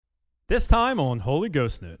This time on Holy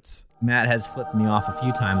Ghost Notes. Matt has flipped me off a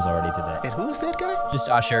few times already today. And who's that guy? Just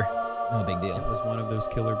Usher. No big deal. It was one of those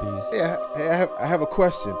killer bees. Yeah, I have a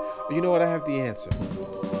question. You know what? I have the answer.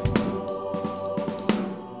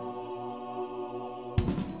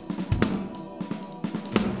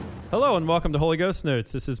 Hello and welcome to Holy Ghost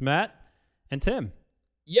Notes. This is Matt and Tim.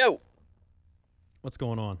 Yo! What's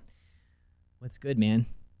going on? What's good, man?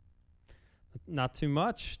 Not too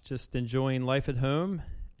much. Just enjoying life at home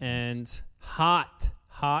and hot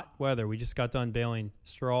weather. We just got done baling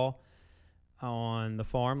straw on the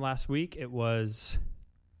farm last week. It was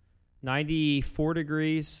 94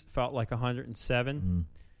 degrees, felt like 107.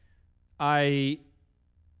 I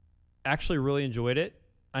actually really enjoyed it.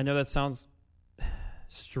 I know that sounds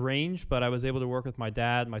strange, but I was able to work with my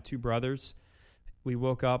dad, my two brothers. We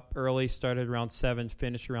woke up early, started around 7,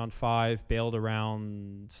 finished around 5, baled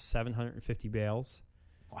around 750 bales.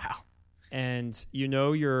 Wow. And you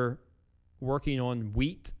know you're working on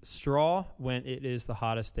wheat straw when it is the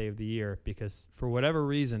hottest day of the year because for whatever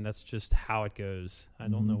reason, that's just how it goes. I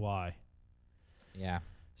don't know why. Yeah.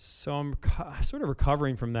 So I'm sort of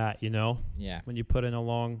recovering from that, you know? Yeah. When you put in a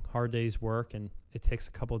long, hard day's work and it takes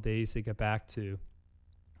a couple of days to get back to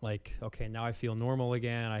like, okay, now I feel normal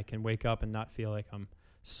again. I can wake up and not feel like I'm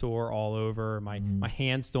sore all over. My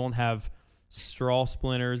hands don't have straw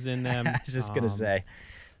splinters in them. I was just gonna say,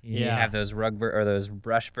 you yeah. have those those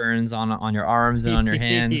brush burns on your arms and on your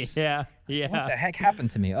hands. yeah. What the heck happened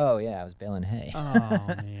to me? Oh yeah, I was baling hay. Oh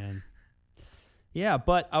man. Yeah,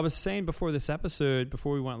 but I was saying before this episode,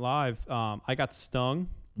 before we went live, I got stung,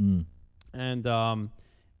 and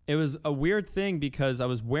it was a weird thing because I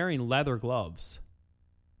was wearing leather gloves.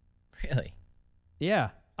 Really? Yeah,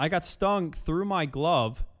 I got stung through my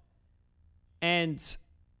glove, and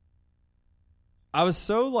I was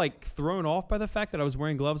so like thrown off by the fact that I was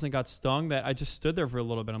wearing gloves and got stung that I just stood there for a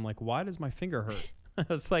little bit. I'm like, why does my finger hurt?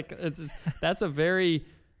 That's a very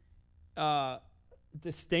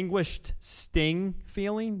distinguished sting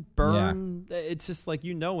feeling, burn. Yeah. It's just like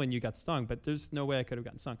when you got stung, but there's no way I could have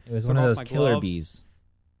gotten stung. It was one of those killer bees.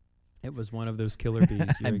 It was one of those killer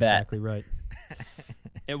bees. You're exactly right.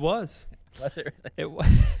 It was. Was it really? It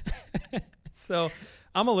was. So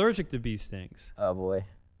I'm allergic to bee stings. Oh boy.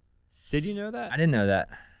 Did you know that? I didn't know that.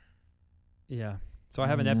 Yeah. So I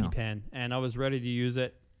have an EpiPen, and I was ready to use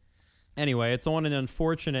it. Anyway, it's on an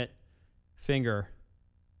unfortunate finger.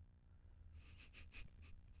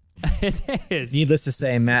 It is. Needless to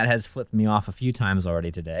say, Matt has flipped me off a few times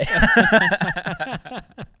already today.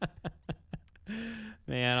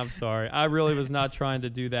 Man, I'm sorry. I really was not trying to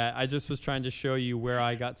do that. I just was trying to show you where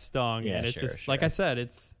I got stung. Yeah, and it just, like I said,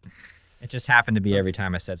 it just happened to be every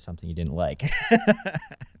time I said something you didn't like.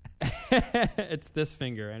 It's this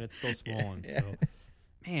finger, and it's still swollen. Yeah. So,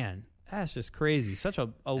 man, that's just crazy. Such a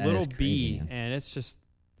little bee, man. And it's just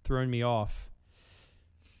throwing me off.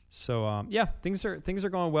 So, yeah, things are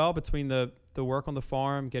going well between the work on the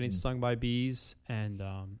farm, getting stung by bees, and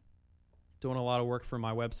doing a lot of work for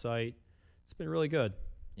my website. It's been really good.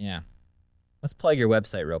 Yeah. Let's plug your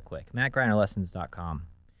website real quick, mattgrinderlessons.com.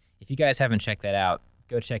 If you guys haven't checked that out,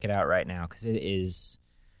 go check it out right now because it is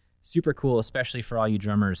super cool, especially for all you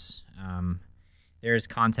drummers. There's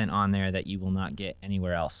content on there that you will not get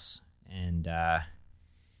anywhere else. And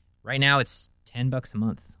right now it's $10 a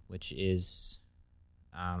month, which is...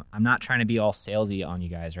 I'm not trying to be all salesy on you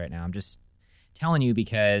guys right now. I'm just telling you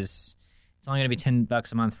because it's only going to be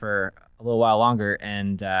 $10 a month for a little while longer,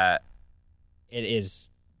 and it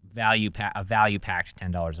is a value-packed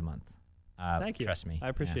 $10 a month. Thank you. Trust me. I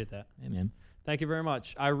appreciate that. Hey, man. Thank you very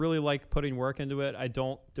much. I really like putting work into it. I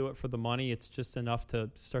don't do it for the money. It's just enough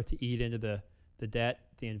to start to eat into the debt,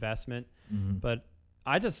 the investment. Mm-hmm. But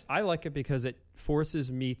I like it because it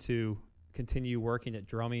forces me to continue working at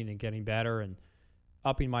drumming and getting better and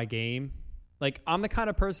upping my game. Like, I'm the kind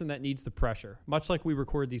of person that needs the pressure. Much like we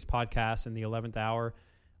record these podcasts in the 11th hour,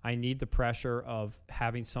 I need the pressure of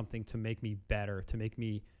having something to make me better, to make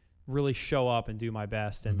me really show up and do my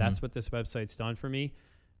best. And that's what this website's done for me.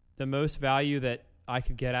 The most value that I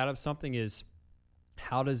could get out of something is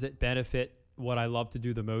how does it benefit what I love to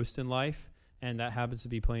do the most in life? And that happens to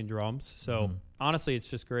be playing drums. So honestly, it's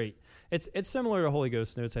just great. It's similar to Holy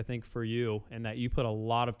Ghost Notes, I think, for you, in that you put a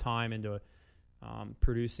lot of time into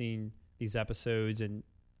producing these episodes and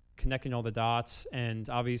connecting all the dots. And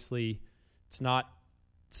obviously, it's not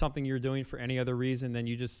something you're doing for any other reason than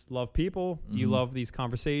you just love people. You love these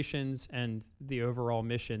conversations and the overall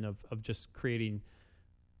mission of just creating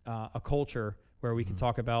a culture where we can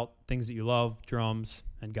talk about things that you love, drums,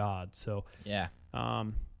 and God. So yeah.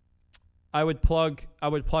 I would plug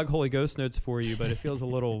Holy Ghost Notes for you, but it feels a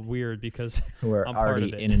little weird because we're I'm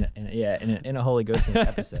already part of it. in a Holy Ghost Notes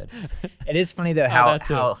episode. It is funny though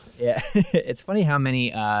it's funny how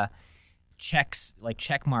many checks, like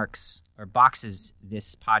check marks or boxes,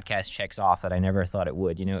 this podcast checks off that I never thought it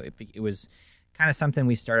would. It was kind of something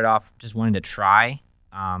we started off just wanting to try.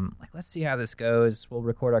 Like, let's see how this goes. We'll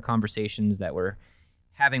record our conversations that we're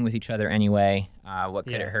having with each other anyway. What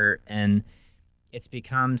could it hurt? And it's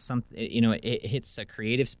become something, it hits a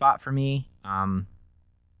creative spot for me,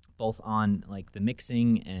 both on like the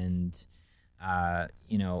mixing and,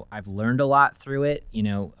 I've learned a lot through it,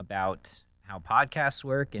 about how podcasts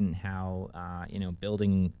work and how,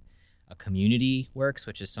 building a community works,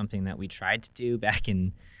 which is something that we tried to do back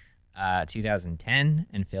in 2010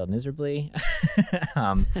 and failed miserably.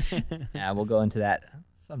 We'll go into that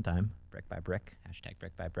sometime, brick by brick,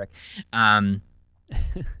 #brick by brick.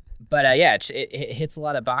 But it hits a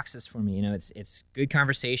lot of boxes for me. It's good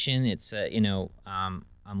conversation. It's I'm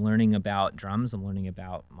learning about drums. I'm learning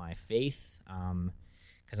about my faith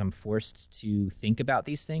because I'm forced to think about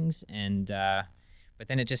these things. And but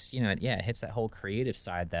then it just it hits that whole creative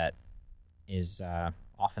side that is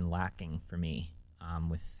often lacking for me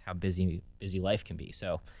with how busy life can be.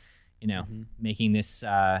 So making this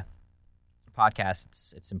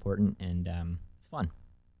podcast, it's important and it's fun.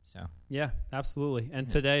 So yeah, absolutely. And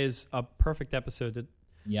today is a perfect episode to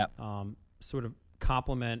sort of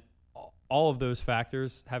complement all of those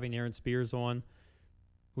factors. Having Aaron Spears on,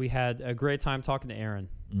 we had a great time talking to Aaron.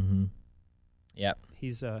 Mm-hmm. Yep,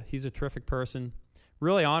 he's a terrific person.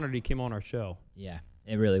 Really honored he came on our show. Yeah,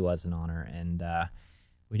 it really was an honor, and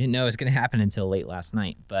we didn't know it was going to happen until late last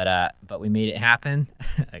night, but we made it happen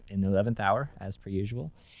in the 11th hour as per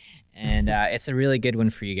usual, and it's a really good one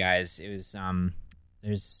for you guys. It was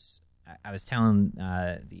I was telling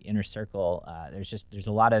the inner circle, there's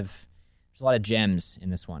a lot of gems in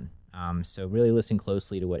this one. So really listen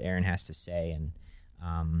closely to what Aaron has to say, and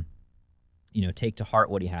take to heart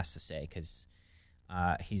what he has to say, because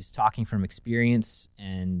he's talking from experience,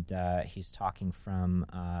 and he's talking from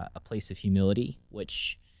a place of humility,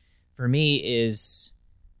 which for me is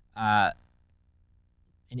an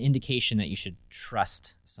indication that you should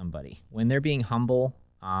trust somebody when they're being humble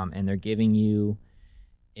and they're giving you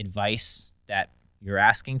advice that you're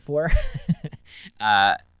asking for.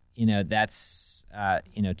 That's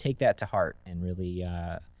take that to heart and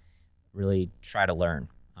really try to learn.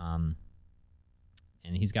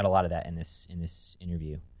 And he's got a lot of that in this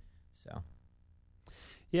interview. So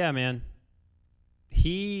yeah, man,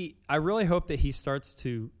 I really hope that he starts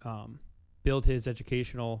to build his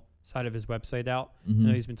educational side of his website out. Mm-hmm. I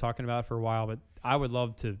know he's been talking about it for a while, but I would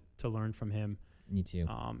love to learn from him. Me too.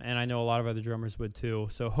 And I know a lot of other drummers would too.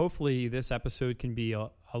 So hopefully this episode can be a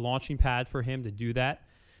launching pad for him to do that.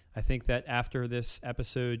 I think that after this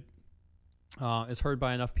episode is heard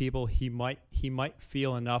by enough people, he might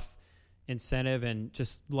feel enough incentive and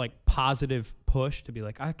just like positive push to be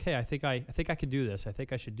like, okay, I think I could do this. I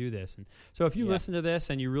think I should do this. And so if you listen to this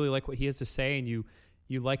and you really like what he has to say, and you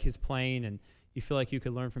like his playing and you feel like you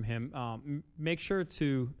could learn from him, make sure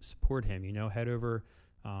to support him. Head over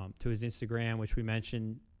to his Instagram, which we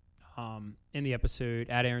mentioned in the episode,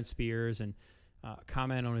 at Aaron Spears, and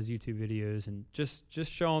comment on his YouTube videos, and just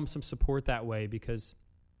show him some support that way, because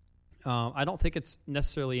I don't think it's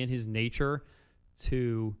necessarily in his nature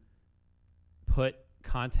to put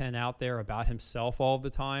content out there about himself all the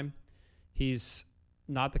time. He's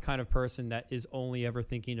not the kind of person that is only ever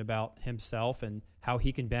thinking about himself and how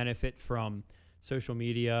he can benefit from social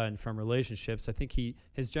media and from relationships. I think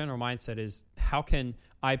his general mindset is, how can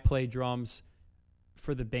I play drums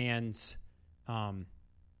for the band's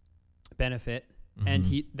benefit? Mm-hmm.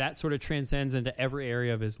 And that sort of transcends into every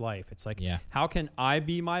area of his life. It's like, how can I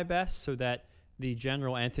be my best so that the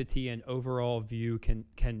general entity and overall view can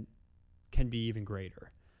be even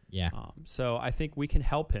greater? Yeah. So I think we can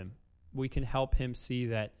help him. We can help him see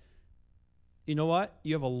that, you know what,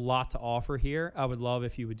 you have a lot to offer here. I would love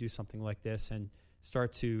if you would do something like this and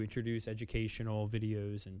start to introduce educational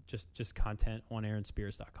videos and just content on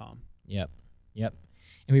aaronspears.com. Yep.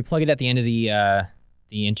 And we plug it at the end of the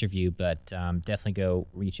interview, but definitely go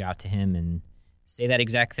reach out to him and say that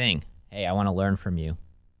exact thing. Hey, I want to learn from you.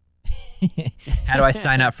 How do I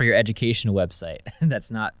sign up for your educational website?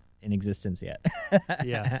 That's not in existence yet.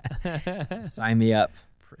 Yeah. Sign me up.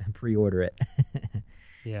 Pre-order it.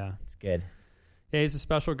 Yeah. It's good. Yeah, he's a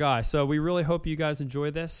special guy. So we really hope you guys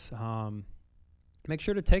enjoy this. Make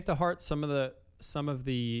sure to take to heart some of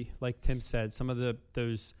the like Tim said, some of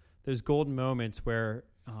those golden moments where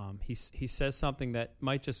he says something that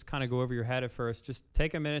might just kind of go over your head at first. Just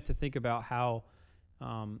take a minute to think about how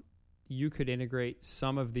you could integrate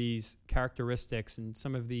some of these characteristics and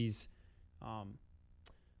some of these, I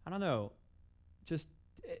don't know, just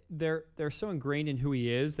they're so ingrained in who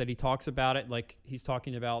he is that he talks about it like he's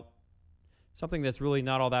talking about something that's really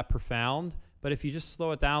not all that profound. But if you just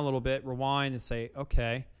slow it down a little bit, rewind and say,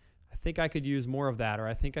 okay, I think I could use more of that, or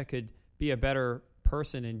I think I could be a better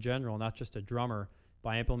person in general, not just a drummer,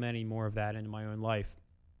 by implementing more of that into my own life.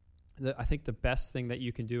 I think the best thing that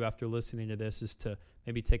you can do after listening to this is to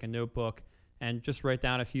maybe take a notebook and just write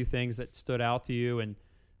down a few things that stood out to you, and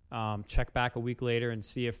check back a week later and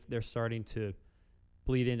see if they're starting to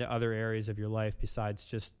bleed into other areas of your life besides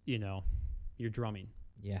just, your drumming.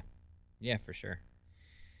 Yeah, for sure.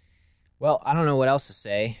 Well, I don't know what else to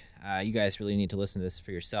say. You guys really need to listen to this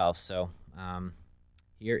for yourself. So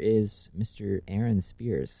here is Mr. Aaron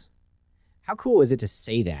Spears. How cool is it to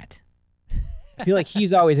say that? I feel like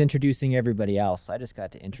he's always introducing everybody else. I just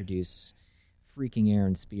got to introduce freaking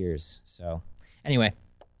Aaron Spears. So anyway,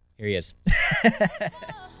 here he is.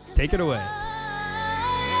 Take it away.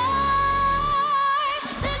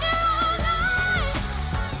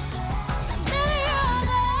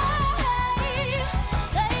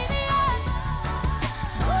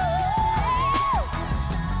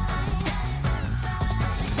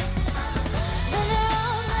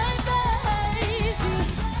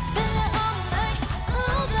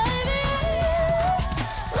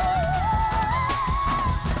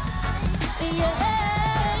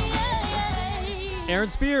 Aaron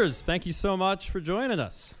Spears, thank you so much for joining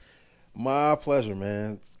us. My pleasure,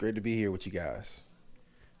 man. It's great to be here with you guys.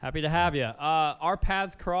 Happy to have you. Our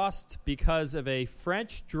paths crossed because of a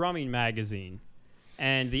French drumming magazine,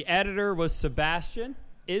 and the editor was Sebastian.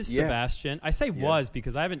 Sebastian. I say was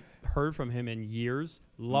because I haven't heard from him in years.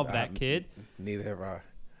 Love that kid. Neither have I.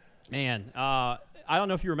 Man, I don't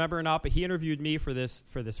know if you remember or not, but he interviewed me for this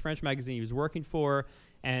French magazine he was working for,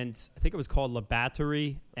 and I think it was called La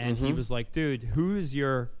Batterie, and he was like, dude, who's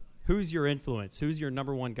your influence? Who's your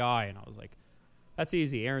number one guy? And I was like, that's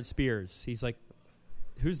easy, Aaron Spears. He's like,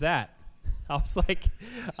 who's that? I was like,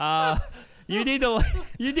 you need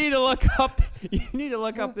to look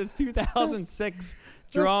up this 2006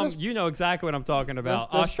 drum. You know exactly what I'm talking about.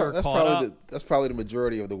 Usher caught up. That's probably the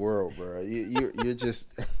majority of the world, bro. You're just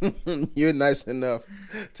you're nice enough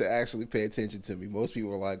to actually pay attention to me. Most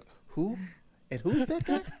people are like, who? And who's that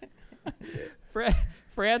guy?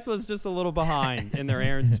 France was just a little behind in their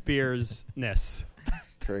Aaron Spears-ness.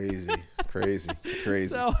 Crazy.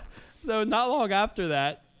 So not long after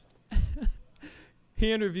that,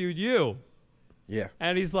 he interviewed you. Yeah.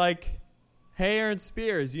 And he's like, hey, Aaron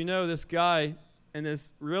Spears, this guy in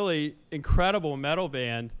this really incredible metal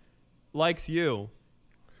band likes you.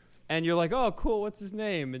 And you're like, oh, cool, what's his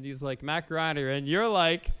name? And he's like, Matt Grinder. And you're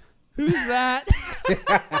like, who's that?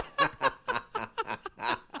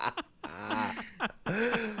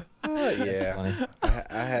 Yeah.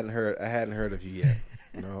 I hadn't heard of you yet.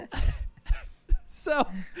 No. So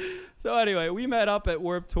anyway, we met up at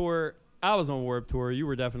Warped Tour. I was on Warped Tour. You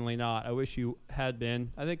were definitely not. I wish you had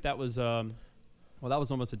been. I think that was that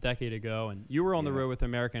was almost a decade ago, and you were on the road with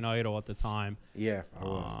American Idol at the time. Yeah, I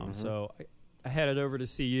was. So I headed over to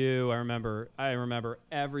see you. I remember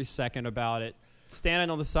every second about it. Standing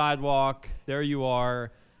on the sidewalk, there you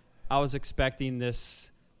are. I was expecting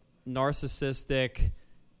this narcissistic,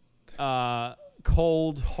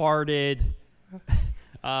 cold-hearted,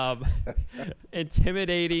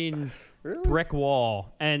 intimidating brick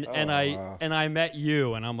wall, and I met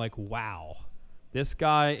you, and I'm like, wow, this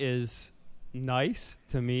guy is nice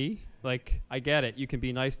to me. Like, I get it, you can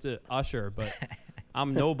be nice to Usher, but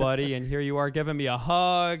I'm nobody, and here you are giving me a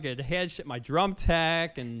hug and handshake my drum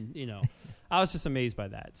tech, and I was just amazed by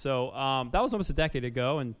that. So that was almost a decade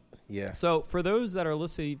ago, and so for those that are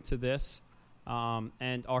listening to this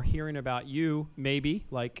and are hearing about you, maybe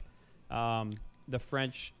like the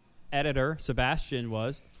French editor Sebastian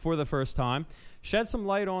was for the first time, shed some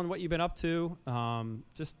light on what you've been up to,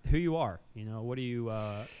 just who you are. What do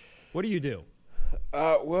you do?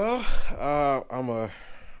 I'm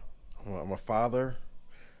a father.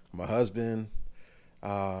 I'm a husband.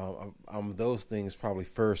 I'm those things probably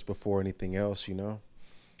first before anything else.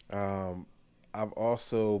 I've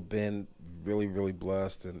also been really, really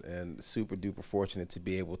blessed and super duper fortunate to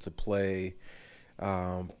be able to play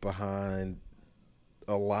behind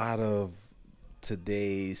a lot of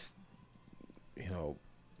today's,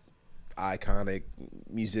 iconic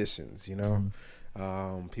musicians,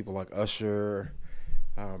 people like Usher,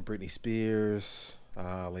 Brittany Spears,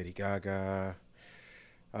 Lady Gaga,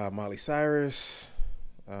 Miley Cyrus.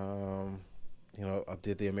 I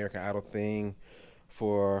did the American Idol thing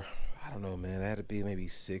for, I don't know, man, it had to be maybe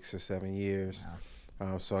 6 or 7 years.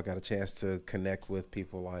 So I got a chance to connect with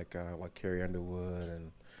people like Carrie Underwood,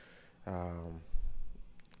 and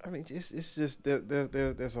I mean, it's just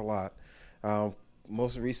there's a lot.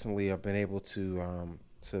 Most recently, I've been able to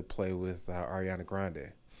play with Ariana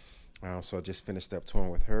Grande. So I just finished up touring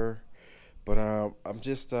with her, but I'm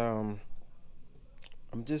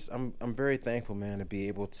very thankful, man, to be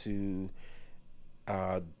able to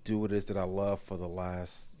do what it is that I love for the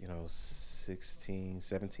last 16,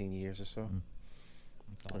 17 years or so.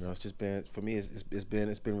 That's awesome. It's just been, for me, it's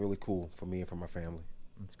been really cool for me and for my family.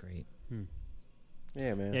 That's great.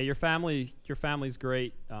 Yeah, man. Yeah, your family's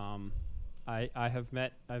great. I've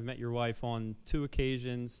met your wife on 2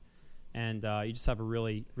 occasions, and you just have a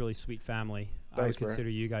really, really sweet family. Thanks, I would bro. consider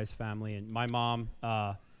you guys family, and my mom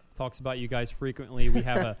talks about you guys frequently. We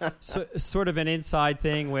have a sort of an inside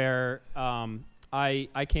thing where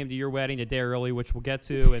I came to your wedding a day early, which we'll get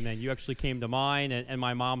to, and then you actually came to mine, and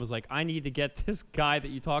my mom was like, I need to get this guy that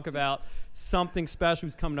you talk about something special.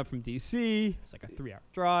 He's coming up from D.C. It's like a 3-hour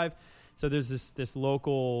drive. So there's this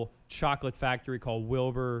local chocolate factory called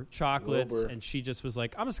Wilbur Chocolates, Wilbur. and she just was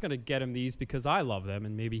like, I'm just going to get him these because I love them,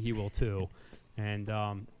 and maybe he will too. And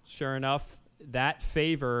sure enough, that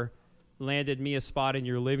favor landed me a spot in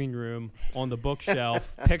your living room on the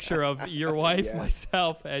bookshelf, picture of your wife, Yes.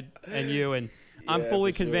 myself, and you. And I'm Yeah,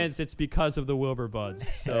 fully for sure. convinced it's because of the Wilbur buds.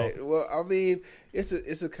 So Hey, well, I mean,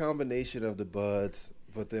 it's a combination of the buds,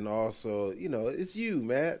 but then also, it's you,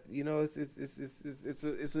 Matt.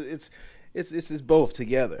 It's both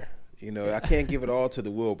together. I can't give it all to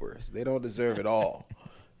the Wilburs. They don't deserve it all.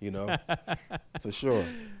 For sure.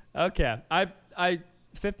 okay, I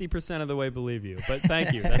 50% of the way believe you, but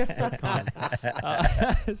thank you. That's kind.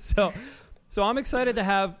 So I'm excited to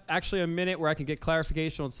have actually a minute where I can get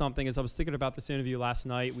clarification on something. As I was thinking about this interview last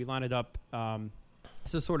night, we lined it up.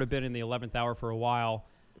 This has sort of been in the 11th hour for a while.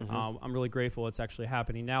 I'm really grateful it's actually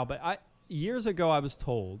happening now. But years ago, I was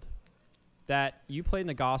told that you played in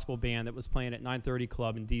a gospel band that was playing at 930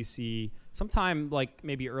 Club in D.C. sometime like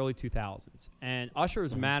maybe early 2000s. And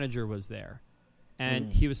Usher's manager was there.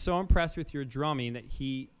 And he was so impressed with your drumming that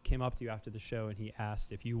he came up to you after the show and he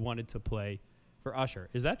asked if you wanted to play for Usher.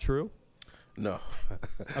 Is that true? No.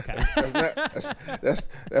 Okay.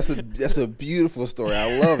 That's a beautiful story.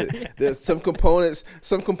 I love it. There's some components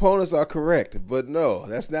are correct, but no,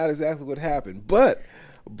 that's not exactly what happened. But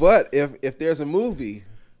if there's a movie,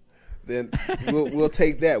 then we'll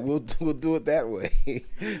take that. We'll do it that way.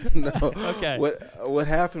 No. Okay. What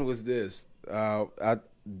happened was this.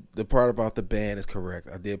 The part about the band is correct.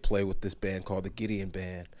 I did play with this band called the Gideon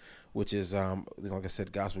Band, which is like I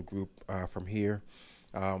said, gospel group from here.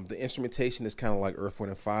 The instrumentation is kind of like Earth,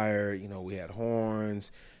 Wind, and Fire. We had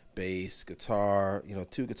horns, bass, guitar,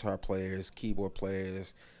 2 guitar players, keyboard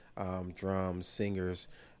players, drums, singers.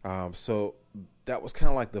 So that was kind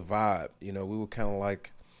of like the vibe. We were kind of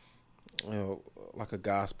like, like a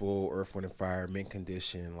gospel, Earth, Wind, and Fire, Mint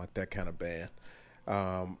Condition, like that kind of band.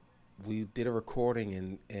 We did a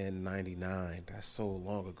recording in 99. That's so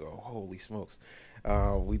long ago. Holy smokes.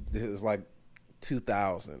 It was like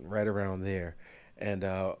 2000, right around there. And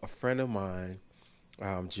a friend of mine,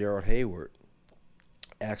 Gerald Hayward,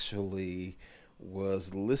 actually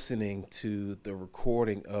was listening to the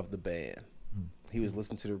recording of the band. He was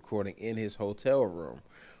listening to the recording in his hotel room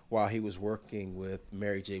while he was working with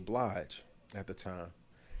Mary J. Blige at the time.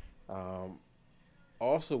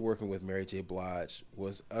 Also working with Mary J. Blige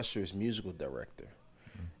was Usher's musical director.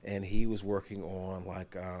 And he was working on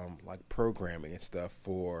like programming and stuff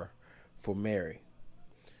for Mary.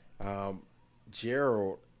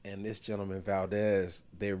 Gerald and this gentleman, Valdez,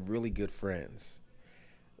 they're really good friends.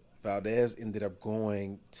 Valdez ended up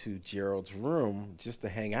going to Gerald's room just to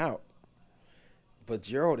hang out. But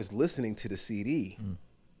Gerald is listening to the CD.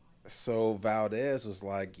 So Valdez was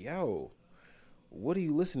like, yo, what are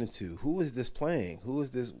you listening to? Who is this playing? Who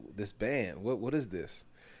is this band? What is this?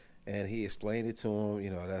 And he explained it to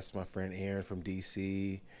him. That's my friend Aaron from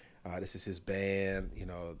DC. This is his band.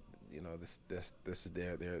 This is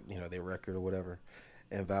their record or whatever.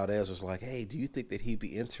 And Valdez was like, hey, do you think that he'd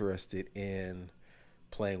be interested in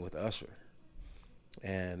playing with Usher?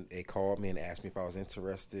 And they called me and asked me if I was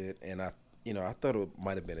interested. And I thought it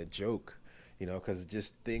might have been a joke, because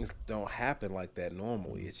just things don't happen like that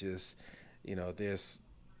normally. It's just,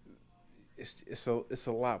 it's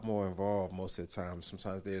a lot more involved most of the time.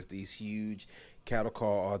 Sometimes there's these huge cattle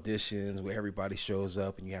call auditions where everybody shows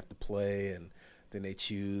up and you have to play, and then they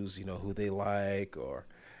choose, who they like, or,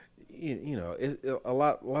 a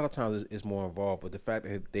lot of times it's more involved. But the fact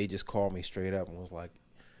that they just called me straight up and was like,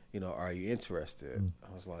 are you interested?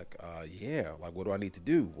 I was like, yeah. Like, what do I need to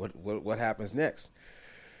do? What happens next?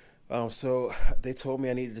 So they told me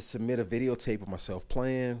I needed to submit a videotape of myself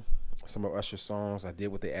playing some of Usher songs. I did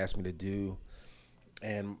what they asked me to do,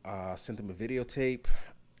 and sent them a videotape.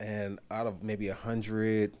 And out of maybe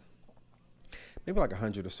 100, maybe like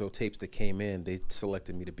 100 or so tapes that came in, they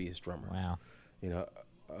selected me to be his drummer. Wow.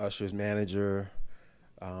 Usher's manager,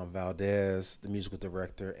 Valdez, the musical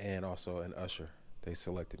director, and also an Usher. They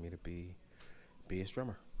selected me to be his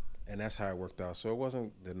drummer. And that's how it worked out. So it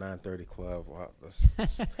wasn't the 930 Club. Wow,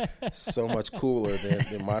 that's so much cooler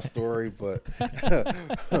than my story, but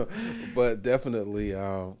but definitely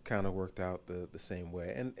kind of worked out the same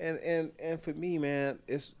way. And for me, man,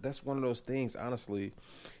 that's one of those things. Honestly,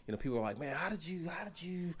 people are like, man, how did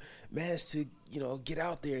you manage to get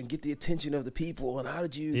out there and get the attention of the people, and how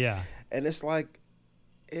did you? Yeah. And it's like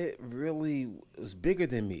it really was bigger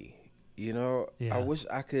than me. Yeah. I wish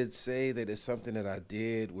I could say that it's something that I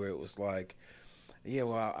did where it was like,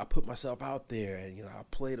 I put myself out there and, I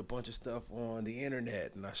played a bunch of stuff on the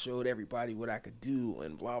internet and I showed everybody what I could do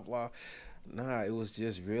and blah, blah. Nah, it was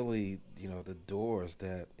just really, the doors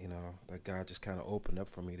that, that God just kind of opened up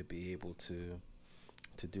for me to be able to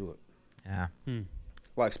do it. Yeah.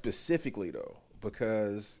 Like specifically though,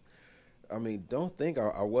 because, don't think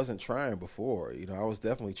I wasn't trying before. I was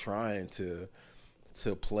definitely trying to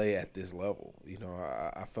play at this level.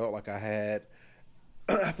 I felt like I had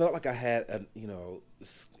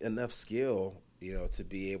enough skill, to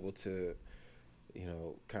be able to,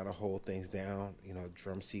 kind of hold things down,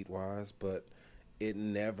 drum seat wise, but it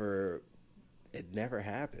never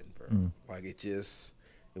happened, bro. Like it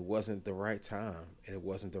wasn't the right time and it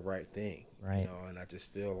wasn't the right thing, right. And I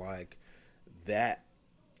just feel like that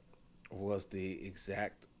was the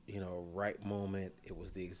exact, right moment. It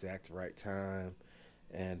was the exact right time.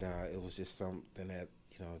 And it was just something that,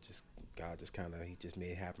 God just kind of, he just made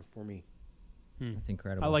it happen for me. That's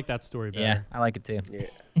incredible. I like that story better. Yeah, I like it too. Yeah.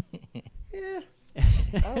 Yeah.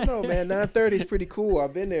 I don't know, man. 930 is pretty cool.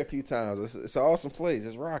 I've been there a few times. It's an awesome place.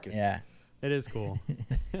 It's rocking. Yeah. It is cool.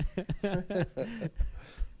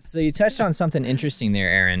 So you touched on something interesting there,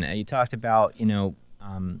 Aaron. You talked about,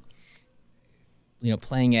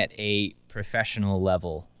 playing at a professional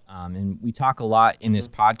level. And we talk a lot in this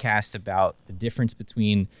podcast about the difference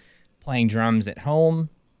between playing drums at home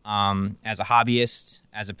as a hobbyist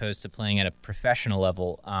as opposed to playing at a professional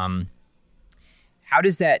level. How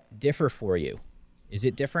does that differ for you? Is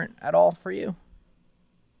it different at all for you?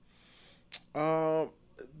 The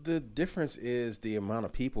difference is the amount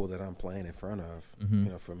of people that I'm playing in front of,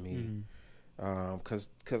 for me. Because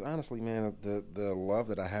honestly, man, the love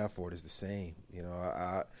that I have for it is the same.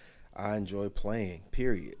 I enjoy playing,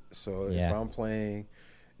 period. So if I'm playing,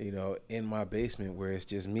 in my basement where it's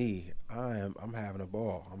just me, I'm having a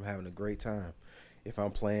ball. I'm having a great time. If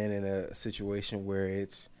I'm playing in a situation where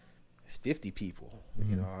it's 50 people,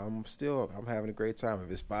 I'm having a great time. If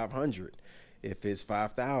it's 500, if it's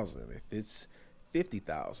 5,000, if it's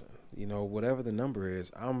 50,000, whatever the number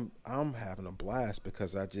is, I'm having a blast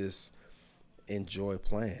because I just enjoy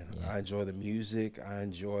playing. I enjoy the music. I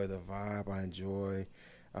enjoy the vibe. I enjoy.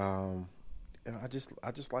 I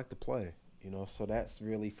just like to play, so that's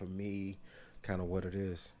really for me kind of what it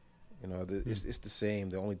is. It's the same.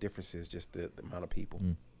 The only difference is just the amount of people.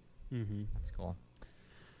 That's cool.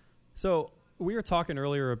 So we were talking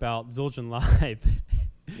earlier about Zildjian Live.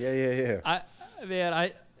 Yeah.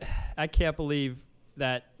 I can't believe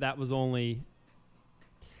that was only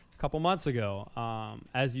a couple months ago.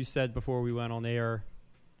 As you said before we went on air,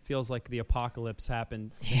 feels like the apocalypse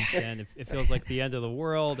happened since then. It feels like the end of the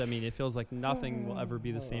world. It feels like nothing will ever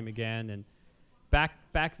be the same again. And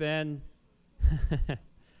back then,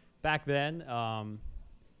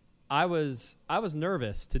 I was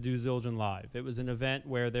nervous to do Zildjian Live. It was an event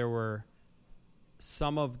where there were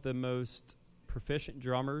some of the most proficient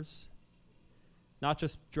drummers, not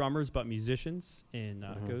just drummers but musicians in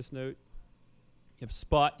Ghost Note. You have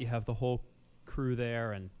Sput, you have the whole crew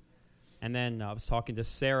there, and then I was talking to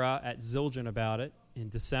Sarah at Zildjian about it in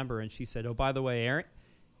December, and she said, "Oh, by the way,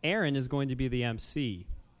 Aaron is going to be the MC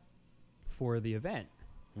for the event."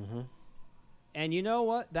 And you know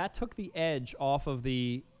what? That took the edge off of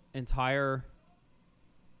the entire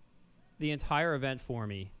event for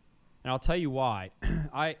me. And I'll tell you why.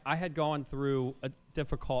 I had gone through a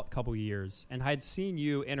difficult couple years, and I had seen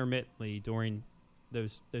you intermittently during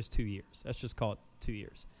those 2 years. Let's just call it 2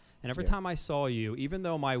 years. And every time I saw you, even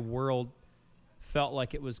though my world felt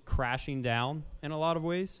like it was crashing down in a lot of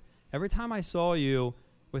ways, every time I saw you,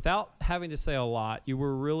 without having to say a lot, you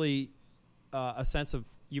were really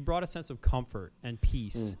you brought a sense of comfort and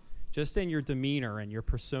peace just in your demeanor and your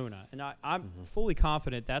persona. And I'm fully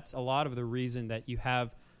confident that's a lot of the reason that you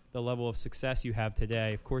have the level of success you have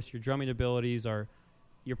today. Of course, your drumming abilities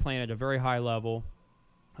you're playing at a very high level.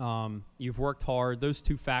 You've worked hard. Those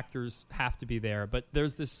two factors have to be there. But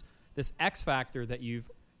there's this X factor that you've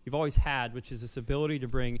always had, which is this ability to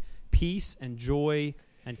bring peace and joy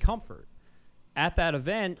and comfort. At that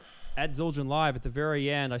event, at Zildjian Live, at the very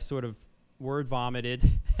end, I sort of word vomited.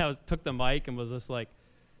 Took the mic and was just like,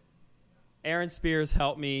 Aaron Spears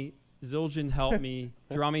helped me. Zildjian helped me.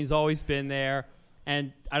 Drumming's always been there.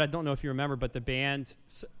 And I don't know if you remember, but the band,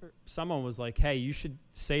 someone was like, hey, you should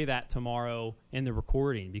say that tomorrow in the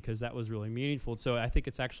recording because that was really meaningful. So I think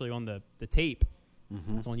it's actually on the tape.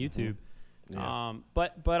 Mm-hmm. It's on YouTube. Mm-hmm.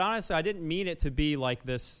 Yeah. But honestly, I didn't mean it to be like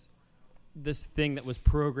this thing that was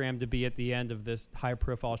programmed to be at the end of this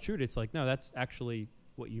high-profile shoot. It's like, no, that's actually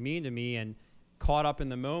what you mean to me. And caught up in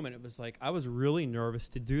the moment, it was like I was really nervous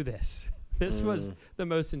to do this. This was the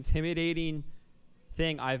most intimidating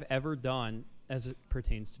thing I've ever done as it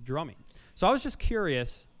pertains to drumming. So I was just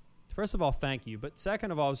curious. First of all, thank you. But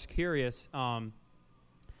second of all, I was curious, what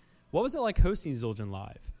was it like hosting Zildjian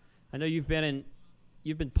Live? I know you've been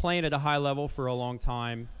playing at a high level for a long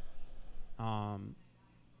time.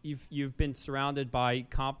 You've been surrounded by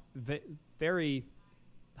very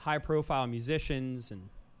high-profile musicians, and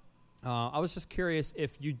I was just curious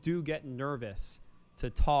if you do get nervous to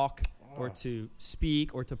talk or to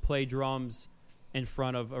speak or to play drums in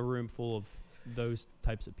front of a room full of those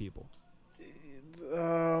types of people.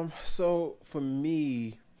 So for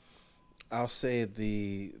me, I'll say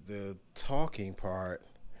the talking part,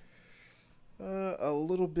 a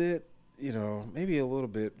little bit, maybe a little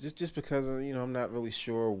bit, just because I'm not really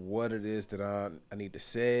sure what it is that I need to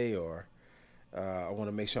say, or I want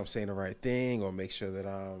to make sure I'm saying the right thing, or make sure that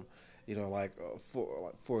I'm,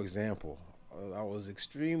 for example, I was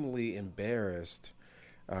extremely embarrassed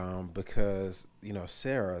because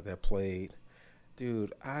Sarah that played.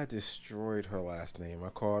 Dude, I destroyed her last name. I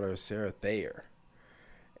called her Sarah Thayer,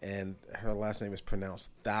 and her last name is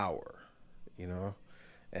pronounced Thayer,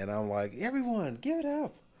 And I'm like, everyone, give it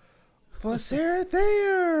up for Sarah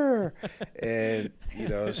Thayer. And,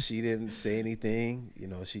 she didn't say anything.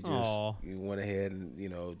 She just went ahead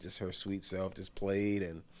and, just her sweet self just played.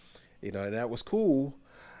 And, and that was cool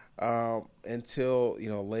until,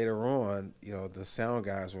 later on, the sound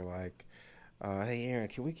guys were like, hey, Aaron,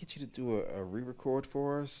 can we get you to do a re-record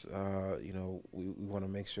for us? We want to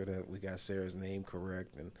make sure that we got Sarah's name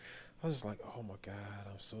correct. And I was just like, oh, my God,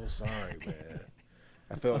 I'm so sorry, man.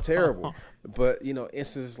 I felt terrible. But,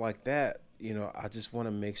 instances like that, I just want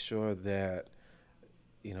to make sure that,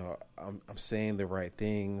 I'm saying the right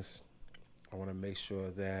things. I want to make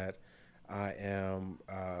sure that I am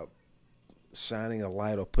shining a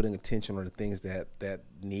light or putting attention on the things that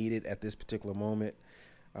needed at this particular moment.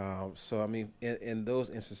 So, I mean, in those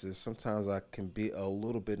instances, sometimes I can be a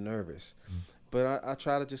little bit nervous. But I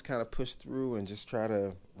try to just kind of push through and just try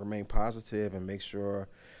to remain positive and make sure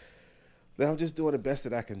that I'm just doing the best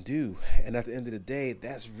that I can do. And at the end of the day,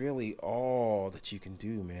 that's really all that you can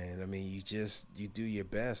do, man. I mean, you do your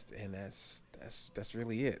best, and that's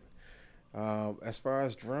really it. As far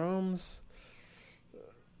as drums,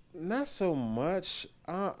 not so much.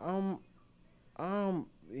 I'm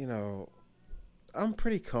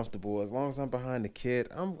pretty comfortable as long as I'm behind the kit.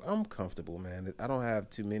 I'm comfortable, man. I don't have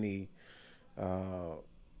too many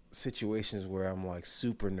situations where I'm like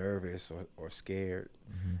super nervous or scared.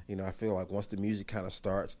 Mm-hmm. I feel like once the music kind of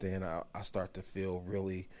starts, then I start to feel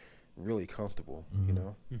really, really comfortable.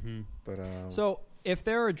 Mm-hmm. Mm-hmm. But so if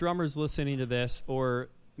there are drummers listening to this, or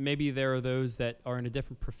maybe there are those that are in a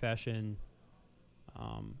different profession,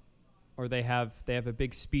 or they have a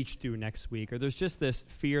big speech due next week, or there's just this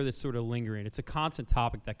fear that's sort of lingering. It's a constant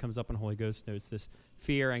topic that comes up in Holy Ghost Notes, this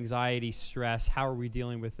fear, anxiety, stress. How are we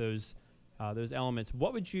dealing with those elements?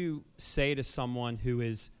 What would you say to someone who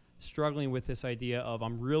is struggling with this idea of,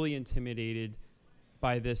 I'm really intimidated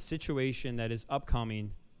by this situation that is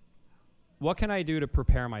upcoming? What can I do to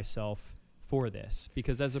prepare myself for this?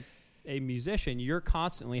 Because as a musician, you're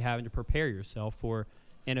constantly having to prepare yourself for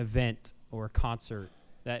an event or a concert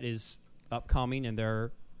that is upcoming, and there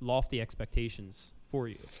are lofty expectations for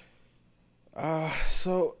you.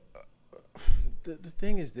 So the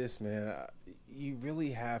thing is this, man. You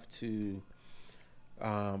really have to.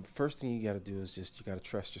 First thing you got to do is you got to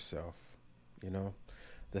trust yourself.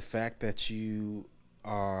 The fact that you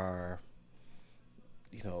are,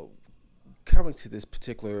 coming to this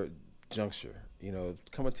particular juncture,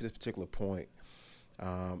 coming to this particular point.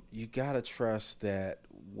 You got to trust that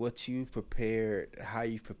what you've prepared, how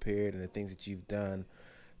you've prepared, and the things that you've done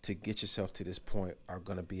to get yourself to this point are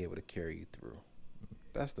going to be able to carry you through.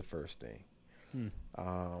 That's the first thing.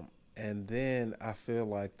 And then I feel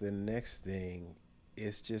like the next thing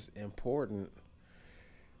is just important.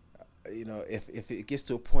 If it gets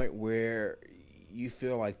to a point where you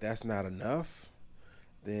feel like that's not enough,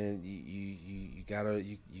 then you gotta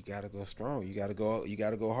go strong. You gotta go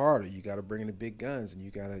harder. You gotta bring in the big guns, and you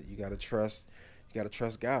gotta trust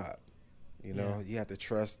God. You have to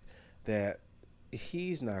trust that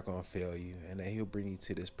He's not gonna fail you, and that He'll bring you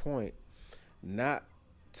to this point, not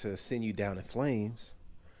to send you down in flames,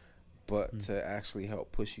 but to actually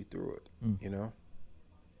help push you through it.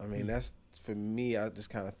 I mean, that's, for me, I just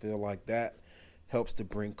kind of feel like that helps to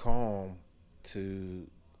bring calm to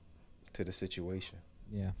the situation.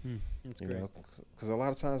 Yeah. That's great. Because a lot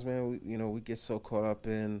of times, man, we get so caught up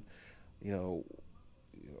in,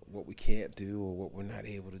 what we can't do or what we're not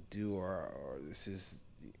able to do, or this is,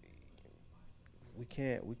 we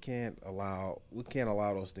can't allow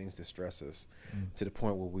those things to stress us to the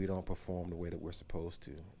point where we don't perform the way that we're supposed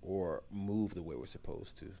to, or move the way we're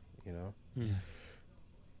supposed to.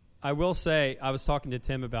 I will say, I was talking to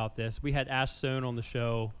Tim about this. We had Ash Sohn on the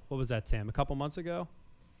show. What was that, Tim? A couple months ago?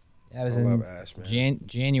 That was in Ash, man.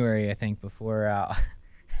 January, I think, before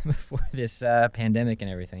before this pandemic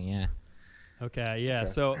and everything. Yeah. Okay. Yeah.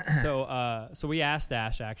 Okay. So we asked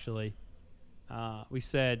Ash, actually. We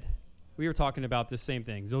said, we were talking about the same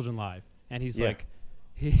thing, Zildjian Live, and he's like,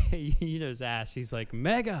 he knows Ash. He's like,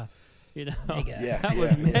 mega. Mega. Yeah, that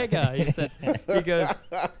was mega. He said,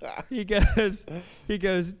 he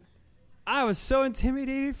goes, I was so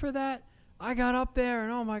intimidated for that. I got up there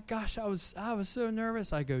and, oh my gosh, I was so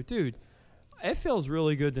nervous. I go, dude, it feels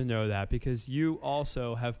really good to know that, because you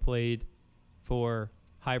also have played for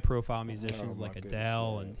high profile musicians like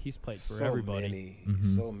Adele, and he's played for everybody.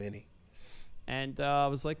 So many. And I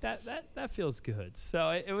was like, that feels good. So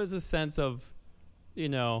it was a sense of,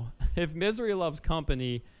 if misery loves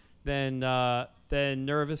company, then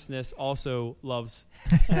nervousness also loves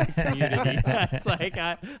community. It's like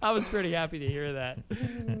I was pretty happy to hear that.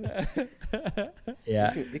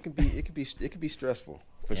 Yeah, it can be stressful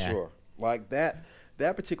for sure. Like that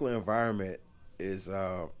particular environment is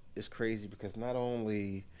crazy, because not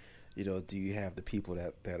only do you have the people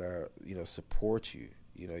that are support you.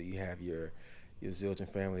 You have your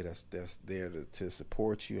Zildjian family that's there to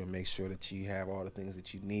support you and make sure that you have all the things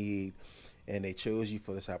that you need. And they chose you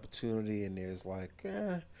for this opportunity, and there's like,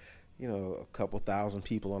 a couple thousand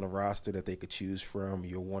people on the roster that they could choose from.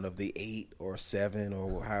 You're one of the 8 or 7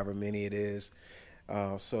 or however many it is.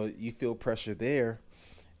 So you feel pressure there,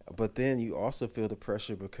 but then you also feel the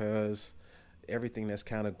pressure because everything that's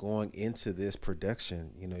kind of going into this production,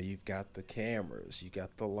 you've got the cameras, you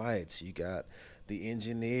got the lights, you got the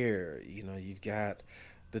engineer, you've got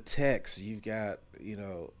the techs, you've got,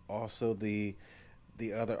 also the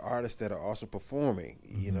other artists that are also performing,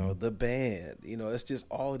 the band, it's just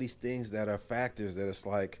all of these things that are factors that it's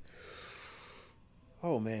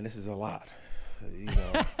oh man, this is a lot, it's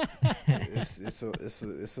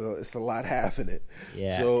a lot happening.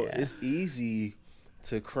 Yeah. So it's easy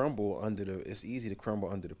to crumble under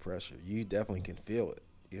the pressure. You definitely can feel it,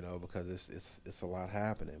 because it's a lot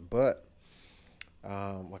happening. But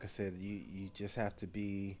like I said, you just have to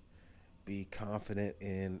be confident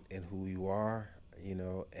in who you are,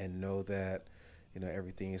 and know that,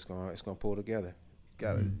 everything is going to pull together.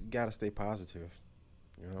 You gotta stay positive.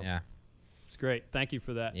 Yeah, it's great. Thank you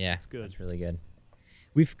for that. Yeah, it's good. It's really good.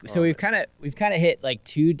 We've kind of hit like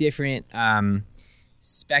two different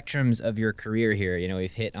spectrums of your career here.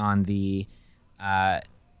 We've hit on the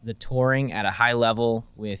touring at a high level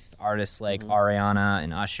with artists like Ariana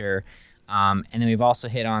and Usher, and then we've also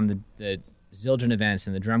hit on the Zildjian events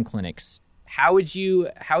and the drum clinics. How would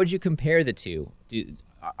you compare the two?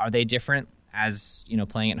 Are they different as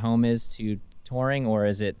playing at home is to touring, or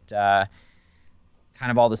is it kind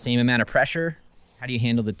of all the same amount of pressure? How do you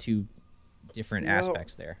handle the two different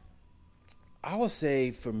aspects there? I would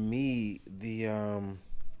say for me, the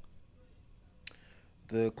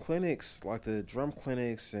clinics, like the drum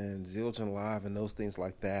clinics and Zildjian Live and those things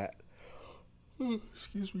like that.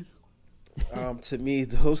 Excuse me. To me,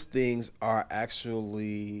 those things are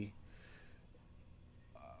actually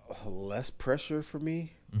less pressure for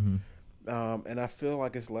me. And I feel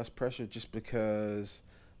like it's less pressure just because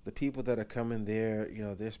the people that are coming there,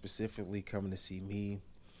 they're specifically coming to see me.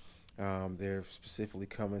 They're specifically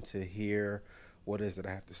coming to hear what it is that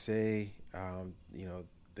I have to say.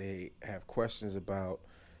 They have questions about,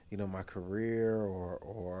 my career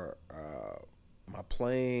or my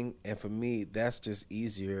playing. And for me, that's just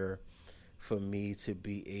easier for me to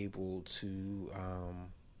be able to,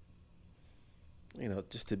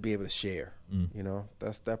 just to be able to share.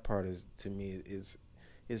 That part is, to me, is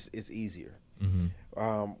it's easier.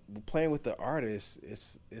 Mm-hmm. Playing with the artists,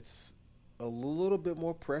 it's a little bit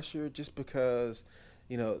more pressure just because,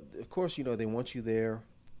 of course, they want you there.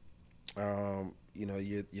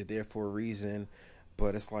 You're there for a reason,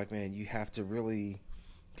 but it's like, man, you have to really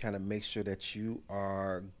kind of make sure that you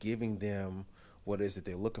are giving them what it is that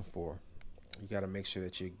they're looking for. You got to make sure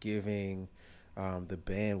that you're giving the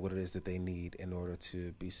band what it is that they need in order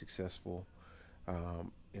to be successful.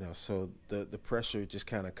 So the pressure just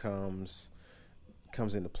kind of comes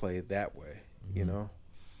into play that way. Mm-hmm.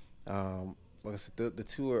 Like I said, the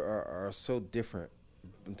two are so different.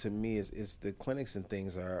 To me, it's the clinics and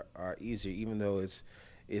things are easier, even though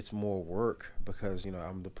it's more work because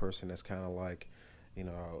I'm the person that's kind of like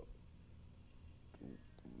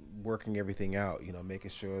working everything out.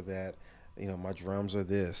 Making sure that my drums are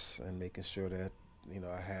this, and making sure that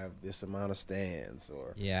I have this amount of stands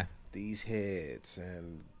or these heads,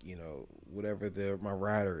 and whatever my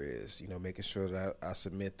rider is. Making sure that I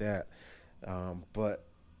submit that. But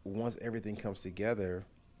once everything comes together,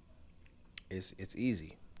 it's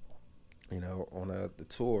easy. On the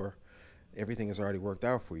tour, everything is already worked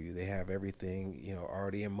out for you. They have everything,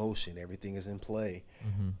 already in motion. Everything is in play.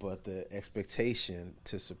 Mm-hmm. But the expectation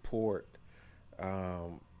to support,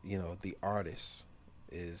 the artist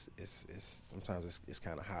is sometimes it's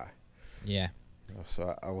kind of high. Yeah.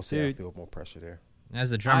 So I will say I feel more pressure there. As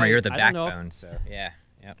the drummer, you're the backbone. So Yeah.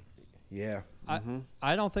 Mm-hmm.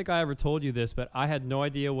 I don't think I ever told you this, but I had no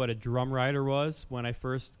idea what a drum rider was when I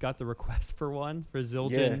first got the request for one for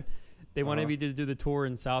Zildjian. Yeah. They wanted me to do the tour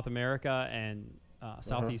in South America and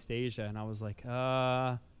Southeast Asia, and I was like,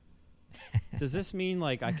 does this mean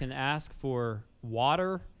like I can ask for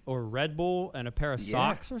water or Red Bull and a pair of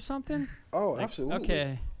socks or something? Oh, absolutely.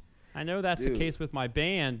 Okay. I know that's the case with my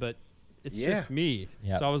band, but it's just me.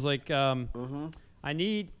 Yep. So I was like, I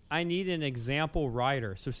need an example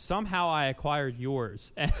rider. So somehow I acquired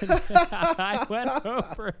yours, and I went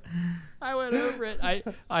over it.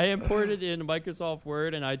 I imported it in Microsoft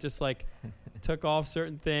Word, and I just like took off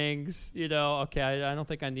certain things. Okay, I don't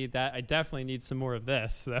think I need that. I definitely need some more of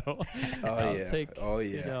this, though.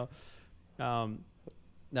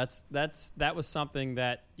 That was something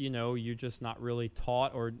that you're just not really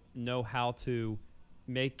taught or know how to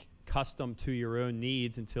make custom to your own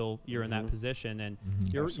needs until you're in that position. And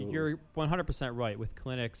you're 100% right. With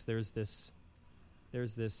clinics, there's this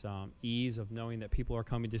ease of knowing that people are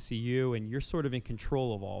coming to see you, and you're sort of in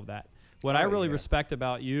control of all of that. What I really respect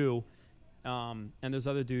about you, and there's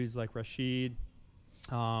other dudes like Rashid,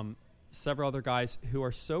 several other guys who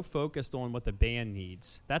are so focused on what the band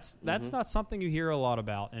needs. That's not something you hear a lot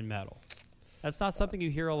about in metal. That's not something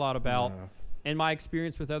you hear a lot about in my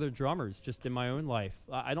experience with other drummers, just in my own life.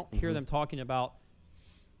 I don't hear them talking about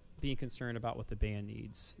being concerned about what the band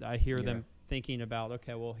needs. I hear them thinking about,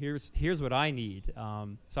 okay, well, here's what I need.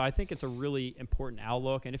 So I think it's a really important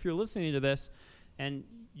outlook. And if you're listening to this and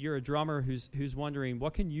you're a drummer who's wondering,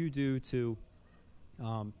 what can you do to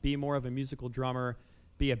be more of a musical drummer,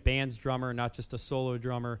 be a band's drummer, not just a solo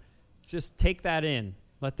drummer, just take that in.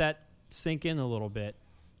 Let that sink in a little bit.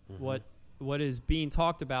 What is being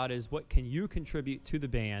talked about is what can you contribute to the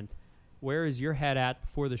band? Where is your head at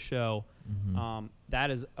before the show? That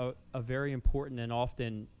is a very important and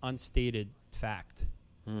often unstated fact.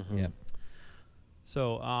 Yeah.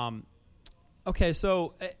 So, okay,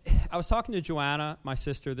 so I was talking to Joanna, my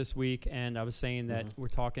sister, this week, and I was saying that we're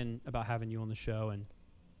talking about having you on the show,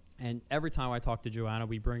 and every time I talk to Joanna,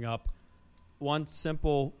 we bring up one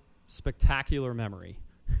simple, spectacular memory.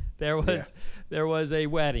 There was a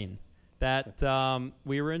wedding that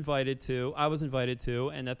we were invited to. I was invited to,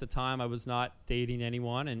 and at the time I was not dating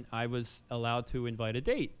anyone, and I was allowed to invite a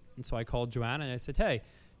date. And so I called Joanna and I said, "Hey,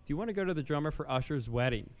 do you want to go to the drummer for Usher's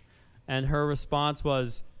wedding?" And her response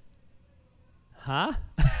was, "Huh?"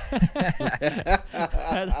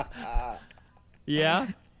 Yeah,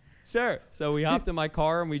 sure. So we hopped in my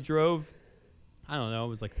car and we drove. I don't know. It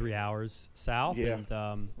was like 3 hours south, and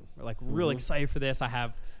we're like really excited for this. I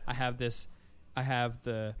have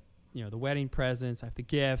the the wedding presents, I have the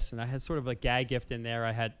gifts, and I had sort of a gag gift in there.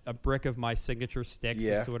 I had a brick of my signature sticks,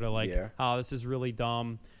 sort of like, oh, this is really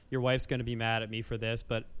dumb. Your wife's going to be mad at me for this,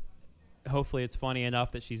 but hopefully it's funny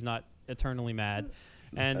enough that she's not eternally mad.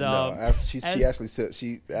 And no, she actually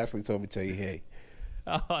told me to tell you, hey.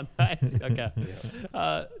 Oh, nice. Okay.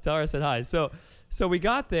 Tell her I said hi. So we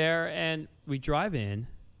got there and we drive in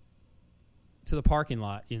to the parking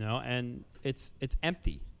lot, and it's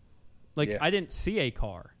empty. Like I didn't see a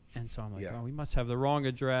car. And so I'm like, oh, we must have the wrong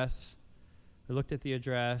address. I looked at the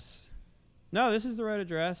address. No, this is the right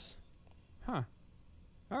address. Huh.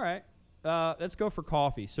 All right. let's go for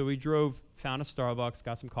coffee. So we drove, found a Starbucks,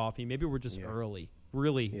 got some coffee. Maybe we're just early,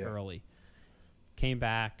 really early. Came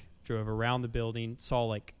back, drove around the building, saw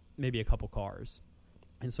like maybe a couple cars.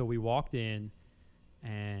 And so we walked in,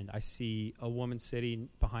 and I see a woman sitting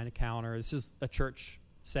behind a counter. This is a church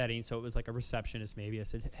setting, so it was like a receptionist maybe. I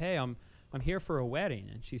said, hey, I'm here for a wedding.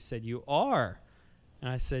 And she said, you are? And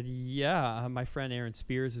I said, yeah, my friend Ariana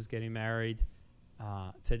Spears is getting married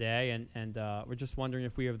today, and we're just wondering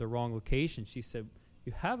if we have the wrong location. She said,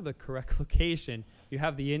 you have the correct location. You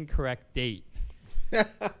have the incorrect date.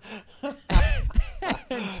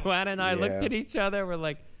 And Joanna and I looked at each other. We're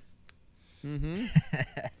like,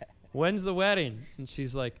 when's the wedding? And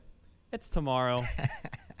she's like, it's tomorrow.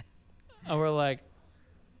 And we're like,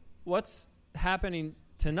 what's happening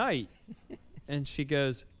tonight? And she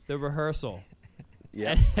goes, the rehearsal.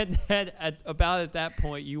 Yeah. And then about at that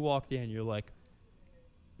point, you walked in. You're like,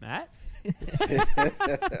 Matt?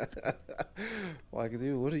 Like,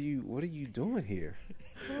 dude, what are you doing here?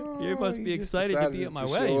 You must be excited to be at my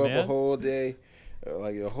wedding, man. A whole day,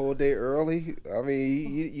 like a whole day early. I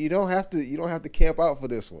mean, you don't have to camp out for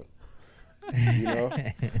this one. You know,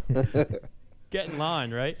 get in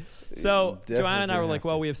line, right? So Joanna and I were like,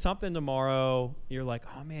 well, we have something tomorrow. You're like,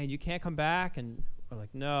 oh man, you can't come back, and we're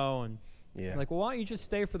like, no, and like, well, why don't you just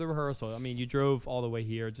stay for the rehearsal? I mean, you drove all the way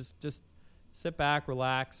here. Just sit back,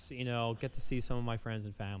 relax, get to see some of my friends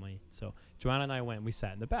and family. So Joanna and I went, and we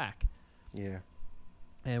sat in the back. Yeah.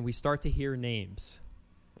 And we start to hear names.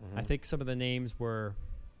 I think some of the names were,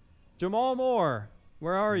 Jamal Moore,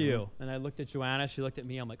 where are you? And I looked at Joanna. She looked at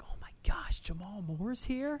me. I'm like, oh, my gosh, Jamal Moore's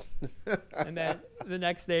here? And then the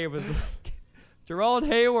next day it was like, Gerald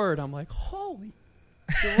Hayward. I'm like, holy,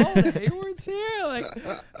 Gerald Hayward's here? Like,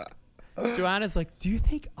 Joanna's like, do you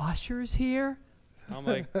think Usher's here? I'm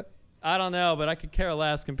like, I don't know, but I could care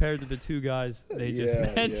less compared to the two guys they just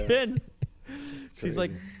mentioned. She's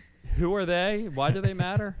like, who are they? Why do they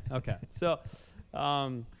matter? Okay. So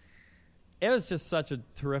it was just such a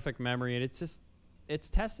terrific memory. And it's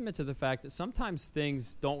testament to the fact that sometimes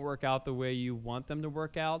things don't work out the way you want them to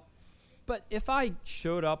work out. But if I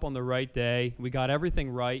showed up on the right day, we got everything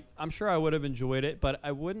right, I'm sure I would have enjoyed it, but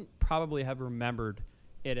I wouldn't probably have remembered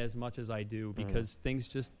it as much as I do because things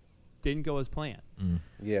just didn't go as planned.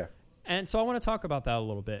 Yeah. And so I want to talk about that a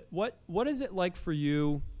little bit. What is it like for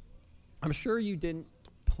you? I'm sure you didn't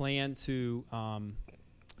plan to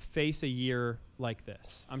face a year like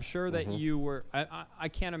this. I'm sure that you were. I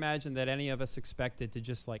can't imagine that any of us expected to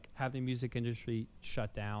just like have the music industry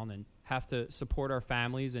shut down and have to support our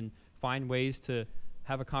families and find ways to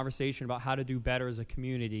have a conversation about how to do better as a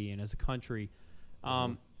community and as a country.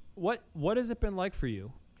 What has it been like for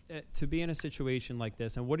you to be in a situation like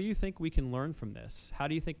this, and what do you think we can learn from this? How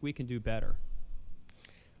do you think we can do better?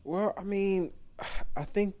 Well, I mean, I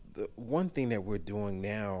think the one thing that we're doing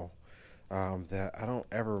now that I don't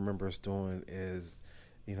ever remember us doing is,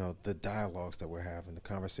 the dialogues that we're having, the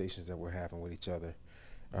conversations that we're having with each other.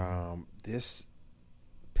 This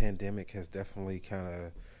pandemic has definitely kind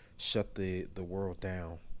of shut the world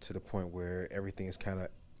down to the point where everything is kind of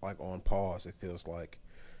like on pause, it feels like,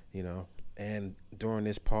 and during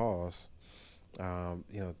this pause,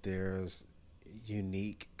 there's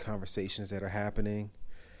unique conversations that are happening.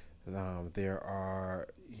 There are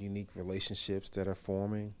unique relationships that are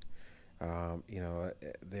forming.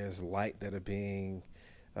 There's light that's being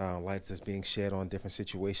shed on different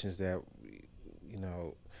situations that,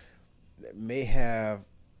 that may have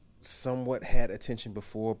somewhat had attention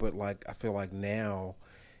before, but like I feel like now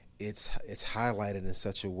it's highlighted in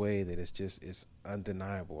such a way that it's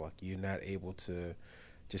undeniable. Like you're not able to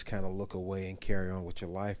just kind of look away and carry on with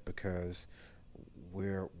your life because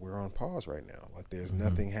we're on pause right now. Like there's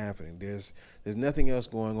nothing happening. There's nothing else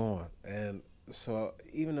going on. And so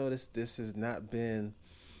even though this has not been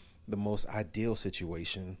the most ideal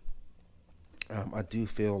situation, I do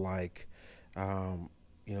feel like,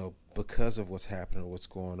 because of what's happening, what's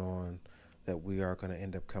going on, that we are going to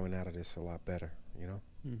end up coming out of this a lot better, Yeah.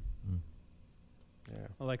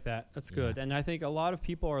 I like that. That's good. And I think a lot of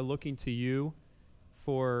people are looking to you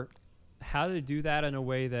for how to do that in a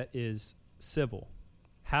way that is civil.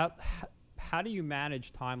 How do you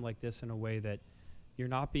manage time like this in a way that you're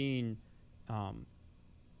not being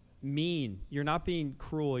mean, you're not being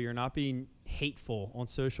cruel, you're not being hateful on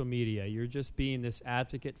social media. You're just being this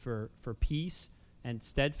advocate for peace and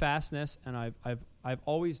steadfastness. And I've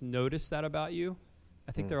always noticed that about you.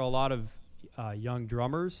 I think there are a lot of young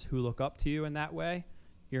drummers who look up to you in that way.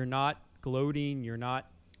 You're not gloating. You're not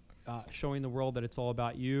showing the world that it's all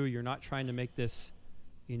about you. You're not trying to make this,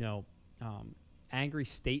 angry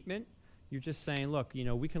statement. You're just saying, look,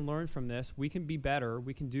 we can learn from this. We can be better.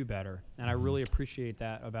 We can do better. And I really appreciate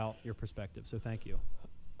that about your perspective. So thank you.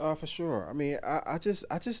 For sure. I mean, I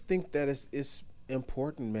just think that it's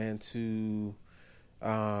important, man, to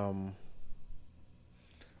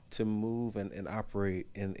move and operate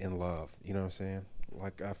in love. You know what I'm saying?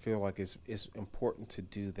 Like, I feel like it's important to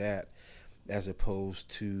do that as opposed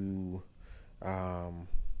to,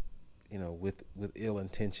 with ill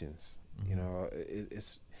intentions.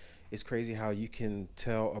 It's crazy how you can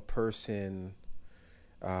tell a person,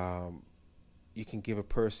 you can give a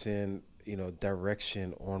person,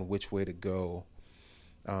 direction on which way to go,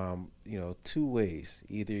 two ways.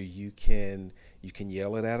 Either you can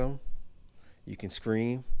yell it at them, you can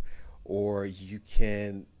scream, or you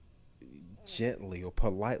can gently or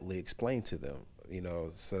politely explain to them,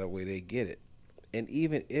 so that way they get it. And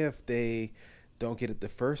even if they don't get it the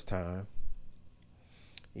first time,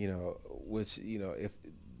 which, if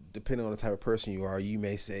depending on the type of person you are, you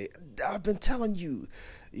may say, I've been telling you,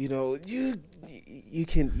 you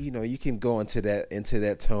can go into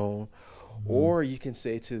that tone, or you can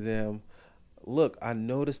say to them, look, I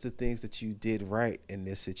noticed the things that you did right in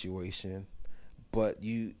this situation, but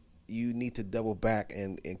you need to double back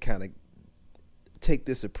and kind of take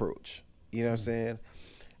this approach. You know what I'm saying?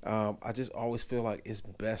 I just always feel like it's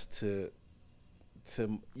best to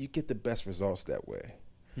you get the best results that way.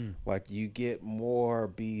 Like, you get more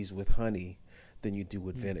bees with honey than you do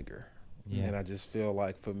with vinegar. Yeah. And I just feel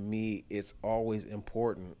like, for me, it's always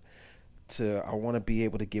important I want to be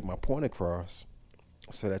able to get my point across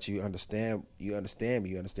so that you understand me, you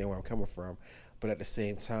understand where I'm coming from. But at the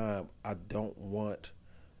same time, I don't want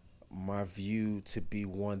my view to be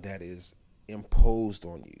one that is imposed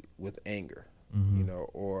on you with anger,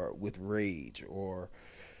 or with rage, or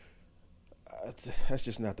that's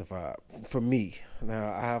just not the vibe for me.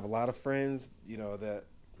 Now, I have a lot of friends, that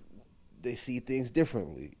they see things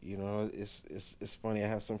differently. It's funny. I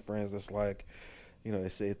have some friends that's like, they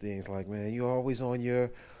say things like, man, you're always on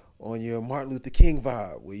your Martin Luther King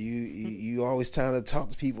vibe, where you always trying to talk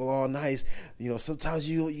to people all nice. Sometimes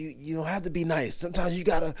you don't have to be nice. Sometimes you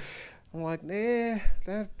gotta. I'm like, nah,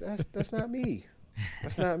 that's not me.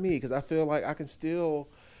 That's not me, because I feel like I can still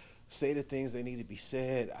say the things that need to be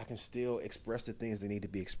said. I can still express the things that need to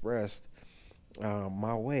be expressed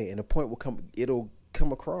my way, and the point will come. It'll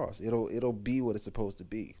come across. It'll be what it's supposed to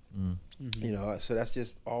be. So that's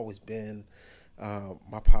just always been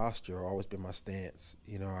my posture, always been my stance.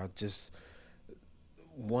 I just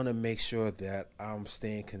want to make sure that I'm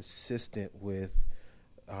staying consistent with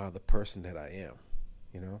the person that I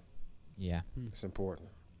am. Yeah, it's important.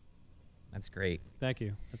 That's great. Thank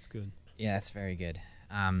you. That's good. Yeah, that's very good.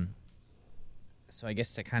 So I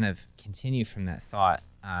guess to kind of continue from that thought,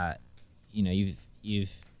 you've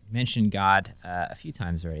mentioned God a few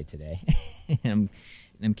times already today. and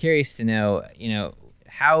I'm curious to know,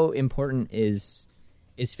 how important is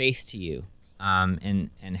faith to you,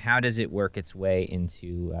 and how does it work its way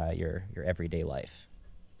into your everyday life?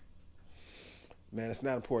 Man, it's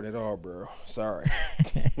not important at all, bro. Sorry.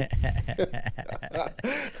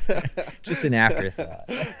 Just an afterthought.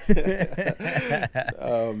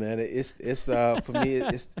 Oh man, it's for me.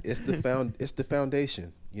 It's the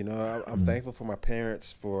foundation. I'm thankful for my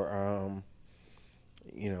parents for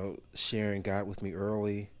sharing God with me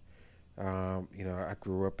early. I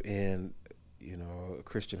grew up in a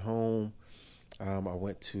Christian home. I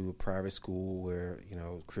went to a private school where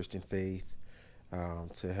Christian faith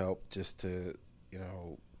to help just to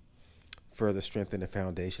further strengthen the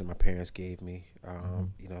foundation my parents gave me.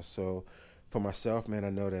 So for myself, man, I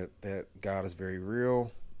know that God is very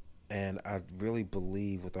real, and I really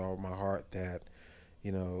believe with all my heart that,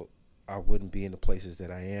 I wouldn't be in the places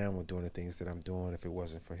that I am or doing the things that I'm doing if it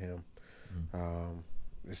wasn't for him.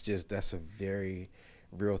 It's just, that's a very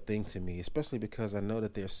real thing to me, especially because I know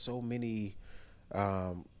that there's so many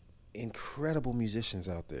incredible musicians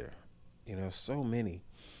out there, so many.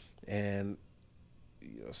 And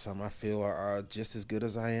some I feel are just as good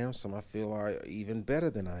as I am. Some I feel are even better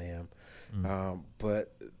than I am.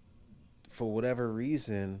 But for whatever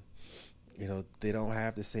reason, they don't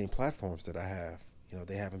have the same platforms that I have.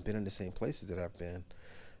 They haven't been in the same places that I've been.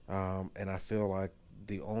 And I feel like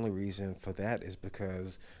the only reason for that is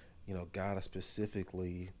because, God has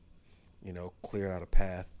specifically, cleared out a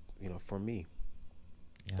path, for me.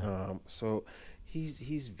 Yeah. So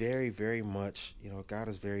he's very, very much, God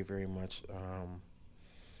is very, very much,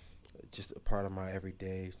 just a part of my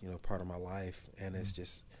everyday, part of my life. And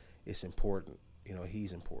it's important,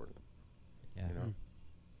 he's important. Yeah.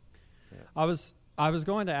 Yeah. I was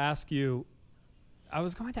going to ask you, I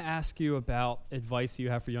was going to ask you about advice you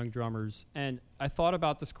have for young drummers, and I thought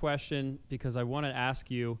about this question because I want to ask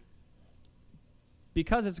you,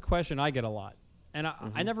 because it's a question I get a lot, and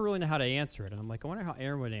I never really know how to answer it, and I'm like, I wonder how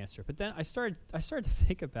Aaron would answer it. But then I started to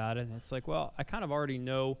think about it, and it's like, well, I kind of already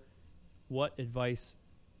know what advice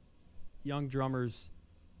young drummers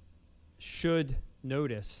should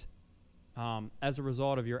notice as a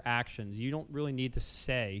result of your actions. You don't really need to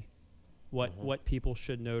say what people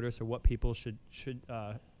should notice or what people should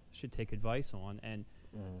take advice on.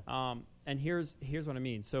 And here's what I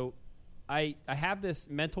mean. So I have this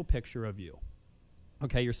mental picture of you.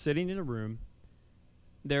 Okay, you're sitting in a room.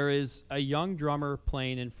 There is a young drummer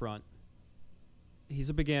playing in front. He's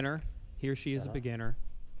a beginner. He or she is a beginner.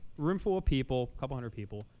 Room full of people, a couple hundred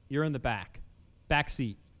people. You're in the back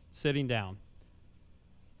seat, sitting down.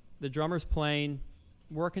 The drummer's playing,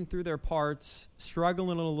 working through their parts,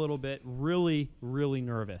 struggling a little bit, really, really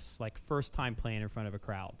nervous, like first time playing in front of a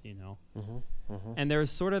crowd, you know? And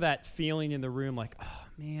there's sort of that feeling in the room like, oh,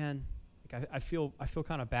 man, like I feel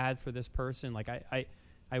kind of bad for this person. Like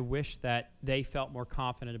I wish that they felt more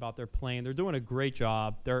confident about their playing. They're doing a great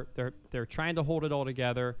job. They're trying to hold it all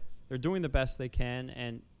together. They're doing the best they can,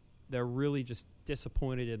 and they're really just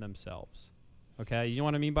disappointed in themselves. Okay, you know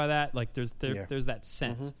what I mean by that? Like there's that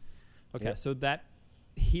sense. Okay, so that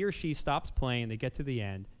he or she stops playing, they get to the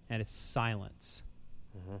end, and it's silence.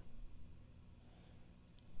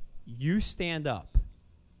 You stand up.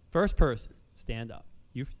 First person, stand up.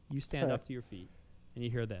 You stand up to your feet, and you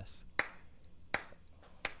hear this.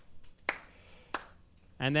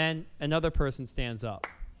 And then another person stands up.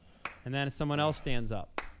 And then someone else stands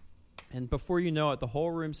up. And before you know it, the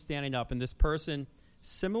whole room's standing up. And this person,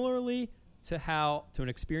 similarly to an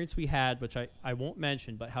experience we had, which I won't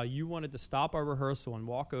mention, but how you wanted to stop our rehearsal and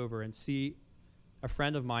walk over and see a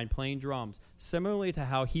friend of mine playing drums, similarly to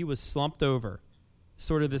how he was slumped over,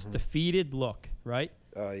 sort of this defeated look, right?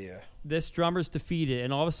 Yeah. This drummer's defeated,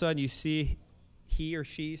 and all of a sudden you see he or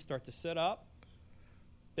she start to sit up,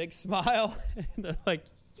 big smile, and they're like,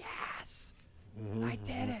 yes, I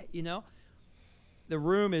did it, you know? The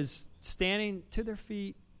room is standing to their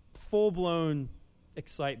feet, full-blown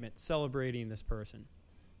excitement, celebrating this person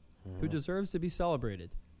who deserves to be celebrated.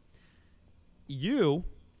 You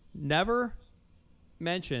never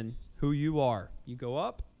mention who you are. You go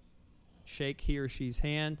up, shake he or she's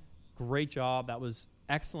hand. Great job. That was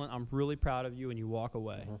excellent. I'm really proud of you, and you walk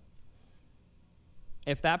away.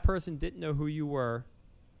 If that person didn't know who you were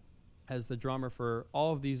as the drummer for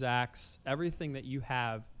all of these acts, everything that you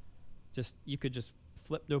have, you could just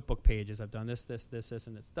flip notebook pages. I've done this,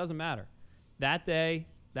 and this. Doesn't matter. That day,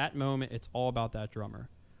 that moment, it's all about that drummer.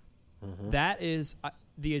 That is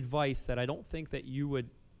the advice that I don't think that you would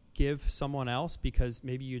give someone else, because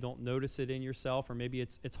maybe you don't notice it in yourself, or maybe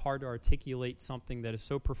it's hard to articulate something that is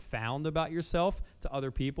so profound about yourself to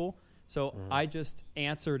other people. So I just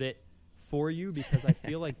answered it for you, because I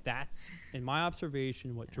feel like that's, in my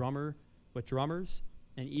observation, what drummers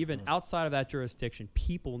and even outside of that jurisdiction,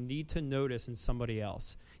 people need to notice in somebody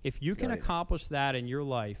else. If you can accomplish that in your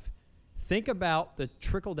life, think about the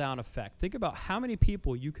trickle-down effect. Think about how many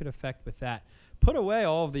people you could affect with that. Put away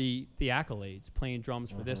all of the accolades, playing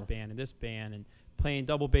drums for this band and playing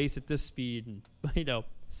double bass at this speed, and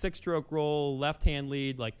 6-stroke roll, left-hand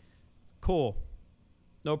lead. Like, cool,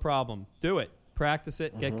 no problem. Do it. Practice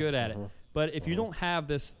it. Get good at it. But if you don't have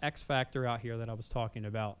this X factor out here that I was talking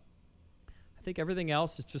about, I think everything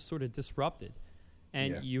else is just sort of disrupted,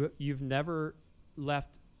 and you've never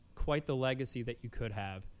left quite the legacy that you could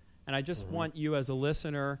have. And I just want you as a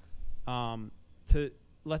listener to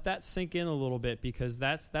let that sink in a little bit, because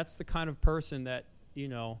that's the kind of person that,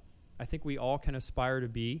 I think we all can aspire to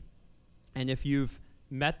be. And if you've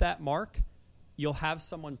met that mark, you'll have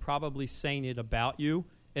someone probably saying it about you.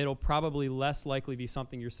 It'll probably less likely be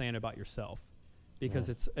something you're saying about yourself, because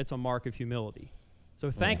it's a mark of humility.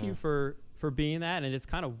 So thank you for being that. And it's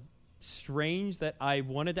kind of strange that I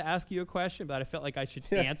wanted to ask you a question, but I felt like I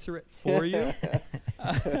should answer it for you.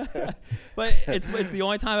 But it's the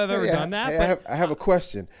only time I've ever done that. I have a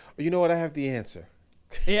question. You know what? I have the answer.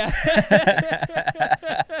 Yeah.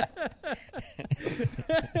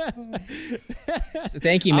 So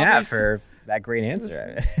thank you, Matt, for that great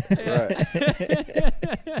answer.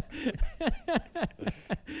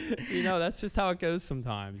 That's just how it goes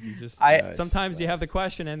sometimes. Sometimes you have the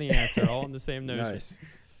question and the answer all in the same notion.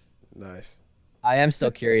 Nice. I am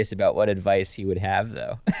still curious about what advice he would have,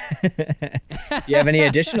 though. Do you have any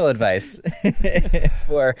additional advice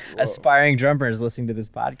for aspiring drummers listening to this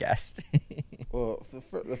podcast? Well,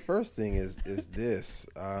 the first thing is this.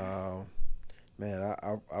 man,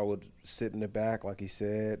 I would sit in the back, like he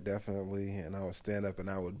said, definitely, and I would stand up and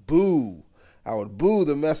I would boo. I would boo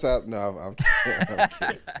the mess out. No, I'm kidding. I'm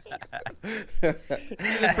kidding. You're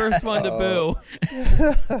the first one to boo.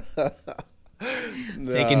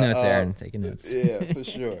 Taking notes, Aaron. Taking notes. Yeah, for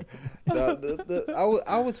sure.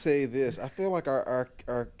 I would say this. I feel like our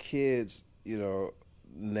kids,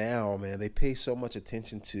 now, man, they pay so much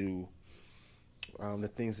attention to the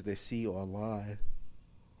things that they see online.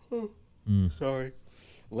 Sorry,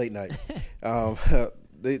 late night.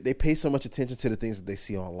 They pay so much attention to the things that they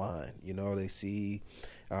see online. They see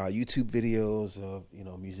YouTube videos of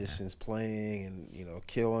musicians playing and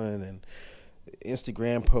killing, and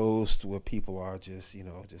Instagram posts where people are just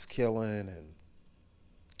killing, and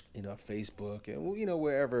Facebook and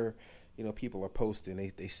wherever people are posting.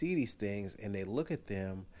 They see these things and they look at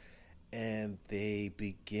them and they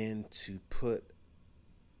begin to put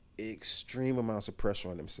extreme amounts of pressure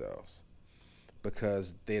on themselves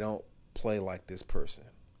because they don't play like this person,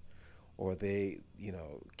 or they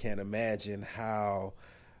can't imagine how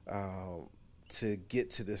to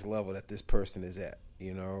get to this level that this person is at.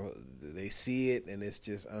 They see it and it's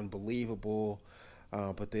just unbelievable,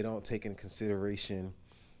 but they don't take into consideration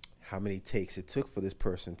how many takes it took for this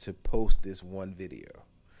person to post this one video,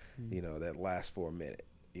 that lasts for a minute.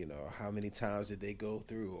 How many times did they go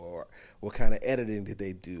through, or what kind of editing did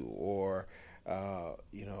they do, or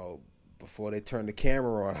before they turn the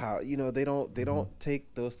camera on, how they don't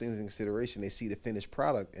take those things in consideration. They see the finished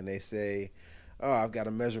product and they say, oh, I've got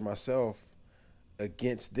to measure myself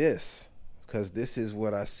against this because this is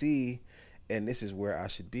what I see and this is where I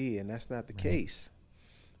should be, and that's not the case.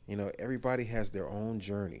 Everybody has their own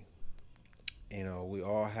journey. We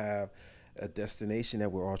all have a destination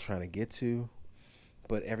that we're all trying to get to,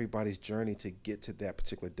 but everybody's journey to get to that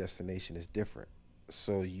particular destination is different.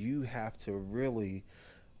 So you have to really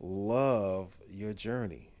love your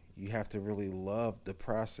journey. You have to really love the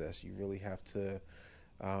process. You really have to,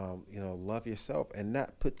 love yourself and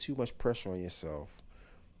not put too much pressure on yourself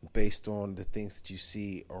based on the things that you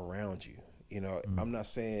see around you. I'm not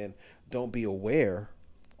saying don't be aware.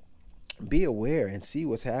 Be aware and see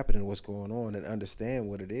what's happening, what's going on, and understand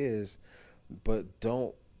what it is, but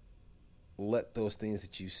don't let those things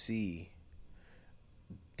that you see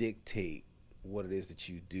dictate what it is that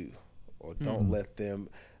you do, or don't let them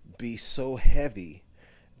be so heavy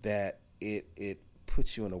that it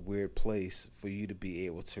puts you in a weird place for you to be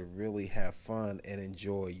able to really have fun and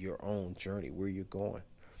enjoy your own journey, where you're going.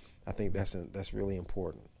 I think that's really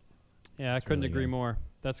important. Yeah, I couldn't agree more.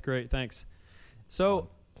 That's great. Thanks. So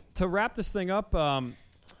to wrap this thing up,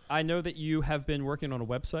 I know that you have been working on a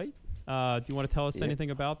website. Do you want to tell us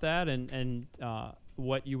anything about that, and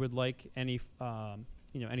what you would like any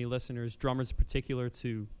listeners, drummers in particular,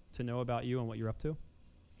 to know about you and what you're up to?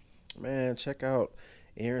 Man, check out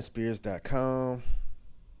AaronSpears.com.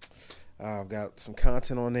 I've got some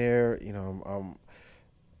content on there.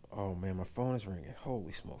 Oh man, my phone is ringing.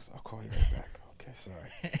 Holy smokes! I'll call you right back. Okay,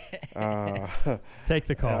 sorry. Take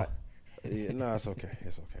the call. No, it's okay.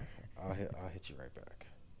 It's okay. I'll hit you right back.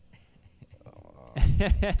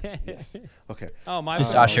 Yes. Okay. Oh, my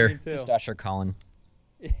just phone Usher. ringing too. Just Usher calling.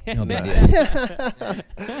 No big deal.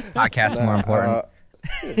 Podcast more important.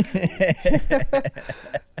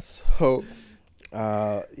 So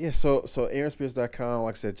AaronSpears.com,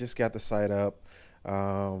 like I said, just got the site up.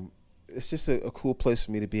 It's just a cool place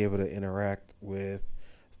for me to be able to interact with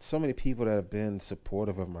so many people that have been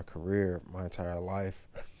supportive of my career my entire life.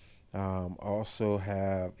 Also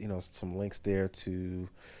have, some links there to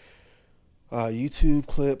YouTube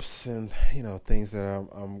clips and, things that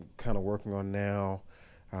I'm kind of working on now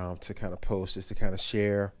to kind of post, just to kind of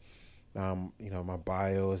share. My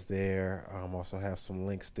bio is there. Also have some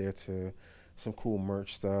links there to some cool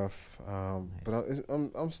merch stuff. Nice. But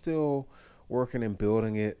I'm still working and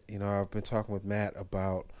building it. I've been talking with Matt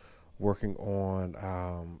about working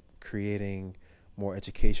on creating more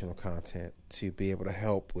educational content to be able to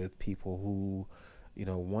help with people who,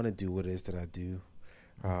 want to do what it is that I do.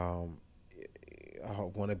 I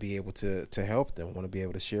want to be able to help them, want to be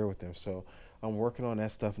able to share with them. So I'm working on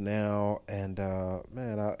that stuff now, and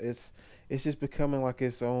it's just becoming like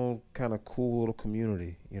its own kind of cool little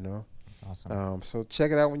community, That's awesome. So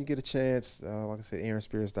check it out when you get a chance. Like I said,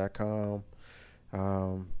 AaronSpears.com.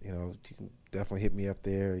 You can definitely hit me up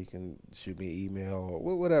there. You can shoot me an email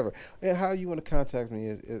or whatever. And how you want to contact me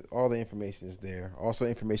is all the information is there. Also,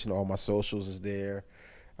 information on all my socials is there.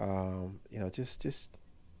 Just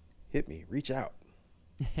hit me, reach out.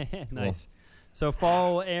 Nice. Cool. So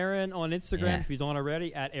follow Aaron on Instagram if you don't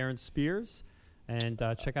already, at Aaron Spears, and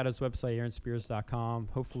check out his website, AaronSpears.com.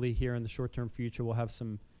 Hopefully here in the short-term future we'll have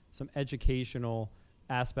some some educational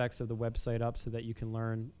aspects of the website up so that you can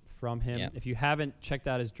learn from him. If you haven't checked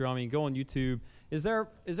out his drumming, go on YouTube. Is there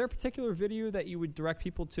a particular video that you would direct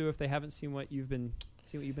people to if they haven't seen what you've been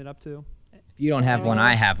up to? If you don't have one,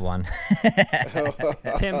 I have one.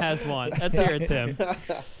 Tim has one. Let's hear it, Tim.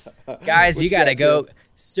 Guys, you got to go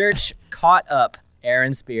search Caught Up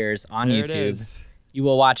Aaron Spears on there YouTube. It is. You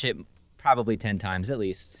will watch it probably 10 times at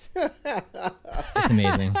least. It's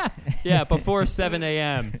amazing. Yeah, before 7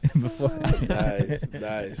 a.m.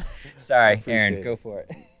 Nice. Sorry, Aaron, go for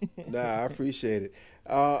it. Nah, I appreciate it.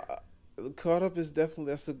 Caught Up is definitely,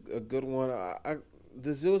 that's a good one.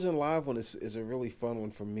 The Zildjian Live one is a really fun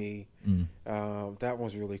one for me. That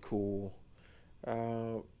one's really cool. I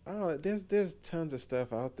don't know. There's tons of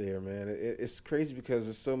stuff out there, man. It's crazy because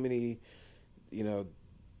there's so many.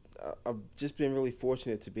 I've just been really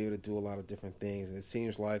fortunate to be able to do a lot of different things, and it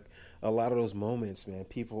seems like a lot of those moments, man,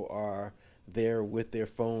 people are there with their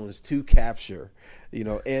phones to capture,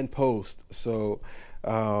 and post. So,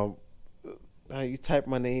 you type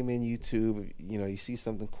my name in YouTube, you see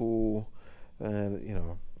something cool.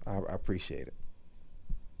 And, I appreciate it.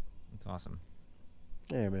 That's awesome.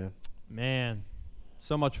 Yeah, man. Man,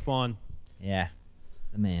 so much fun. Yeah,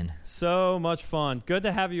 the man. So much fun. Good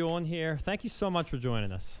to have you on here. Thank you so much for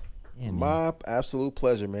joining us. Yeah, my absolute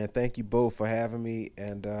pleasure, man. Thank you both for having me.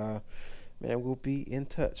 And, man, we'll be in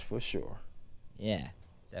touch for sure. Yeah,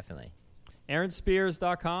 definitely.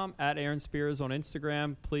 AaronSpears.com, at Aaron Spears on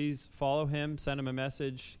Instagram. Please follow him. Send him a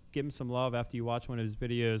message. Give him some love after you watch one of his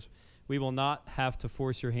videos. We will not have to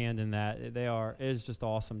force your hand in that. It is just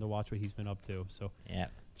awesome to watch what he's been up to. So yeah,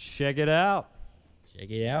 check it out. Check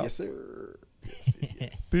it out. Yes, sir.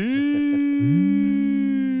 Yes. Peace.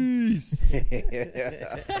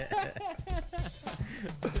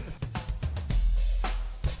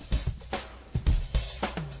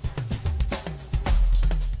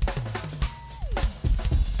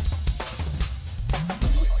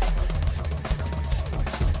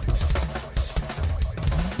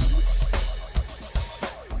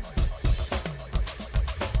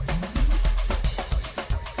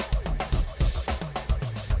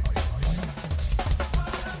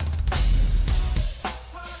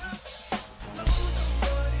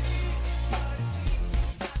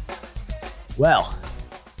 Well,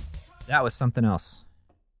 that was something else.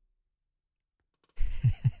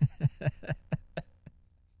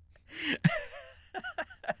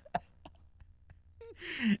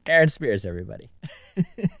 Aaron Spears, everybody.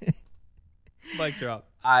 Mic drop.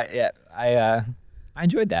 I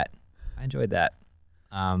enjoyed that.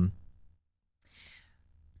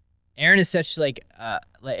 Aaron is such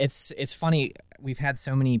it's funny. We've had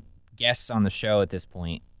so many guests on the show at this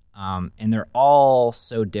point, and they're all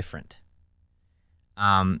so different.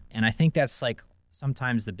 And I think that's like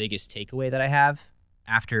sometimes the biggest takeaway that I have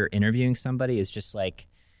after interviewing somebody is just like,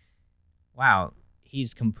 wow,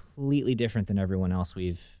 he's completely different than everyone else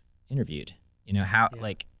we've interviewed. How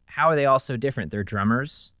are they all so different? They're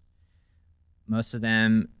drummers. Most of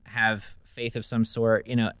them have faith of some sort,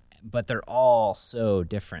 but they're all so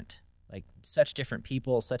different, like such different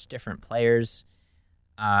people, such different players.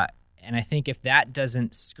 And I think if that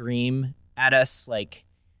doesn't scream at us, like,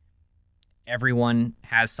 everyone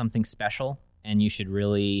has something special, and you should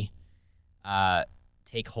really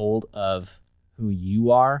take hold of who you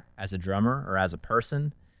are as a drummer or as a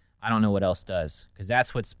person. I don't know what else does, because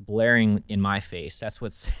that's what's blaring in my face. That's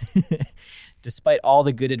what's, despite all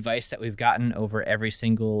the good advice that we've gotten over every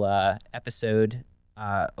single episode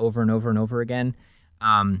over and over and over again,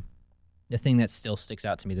 the thing that still sticks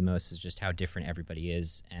out to me the most is just how different everybody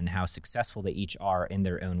is and how successful they each are in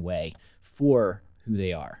their own way for who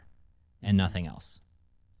they are. And nothing else.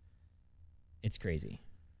 It's crazy.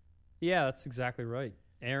 Yeah, that's exactly right.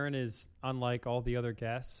 Aaron is unlike all the other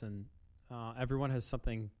guests, and everyone has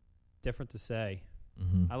something different to say.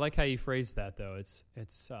 Mm-hmm. I like how you phrased that, though. It's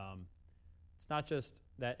not just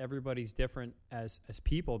that everybody's different as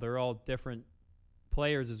people; they're all different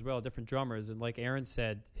players as well, different drummers. And like Aaron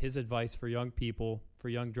said, his advice for young people, for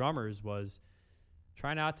young drummers, was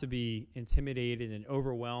try not to be intimidated and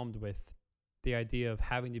overwhelmed with the idea of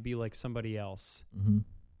having to be like somebody else. Mm-hmm.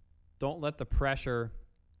 Don't let the pressure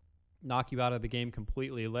knock you out of the game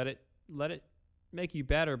completely. Let it make you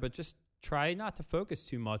better, but just try not to focus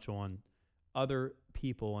too much on other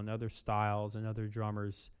people and other styles and other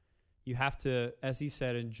drummers. You have to, as he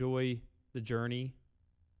said, enjoy the journey.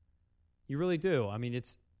 You really do. I mean,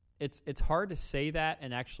 it's hard to say that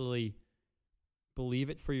and actually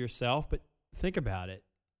believe it for yourself, but think about it.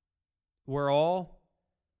 We're all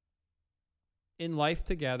in life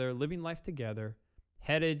together, living life together,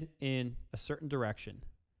 headed in a certain direction.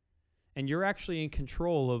 and you're actually in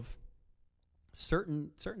control of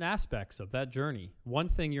certain aspects of that journey. One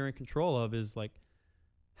thing you're in control of is like,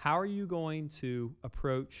 how are you going to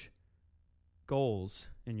approach goals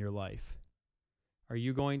in your life? Are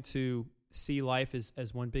you going to see life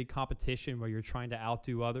as one big competition where you're trying to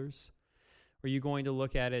outdo others? Or are you going to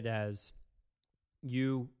look at it as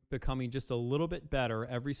you becoming just a little bit better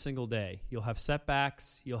every single day? You'll have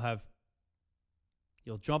setbacks, you'll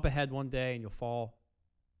jump ahead one day and you'll fall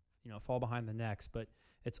behind the next, but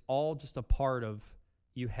it's all just a part of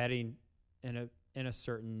you heading on a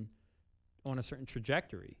certain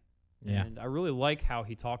trajectory. Yeah. And I really like how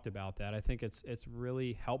he talked about that. I think it's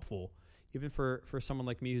really helpful. Even for someone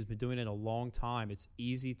like me who's been doing it a long time, it's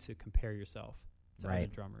easy to compare yourself to other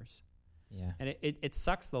drummers. Yeah. And it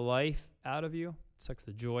sucks the life out of you. It sucks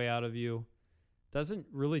the joy out of you. Doesn't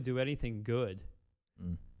really do anything good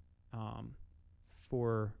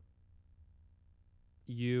for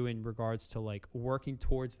you in regards to like working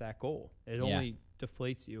towards that goal. It only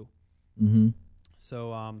deflates you. Mm-hmm.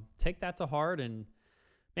 So take that to heart. And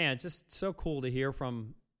man, just so cool to hear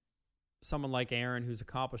from someone like Aaron, who's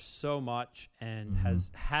accomplished so much and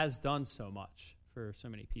has done so much for so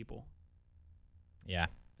many people. Yeah,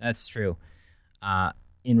 that's true.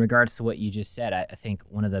 In regards to what you just said, I think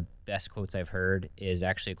one of the best quotes I've heard is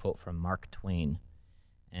actually a quote from Mark Twain.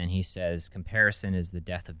 And he says, "Comparison is the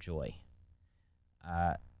death of joy."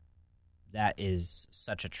 That is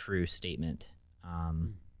such a true statement.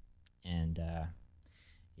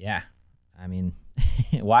 Yeah, I mean,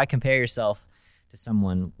 why compare yourself to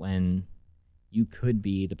someone when you could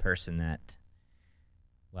be the person that,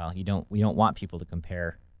 well, we don't want people to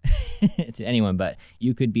compare to anyone, but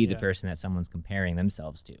you could be the person that someone's comparing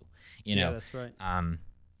themselves to, you know? Yeah, that's right.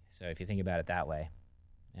 So if you think about it that way,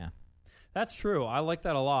 yeah. That's true. I like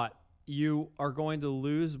that a lot. You are going to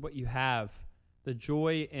lose what you have, the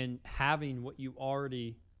joy in having what you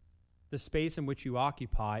already, the space in which you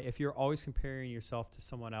occupy, if you're always comparing yourself to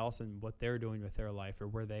someone else and what they're doing with their life or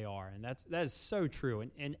where they are. And that is so true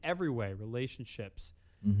in every way, relationships,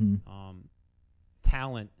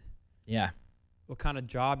 talent. Yeah. What kind of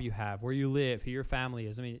job you have, where you live, who your family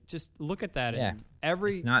is. I mean, just look at that in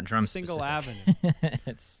every it's not drum single specific. avenue.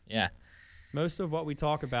 It's, most of what we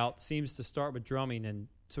talk about seems to start with drumming and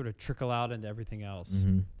sort of trickle out into everything else.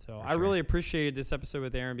 So I really appreciated this episode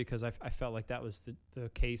with Aaron because I felt like that was the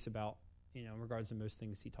case about, in regards to most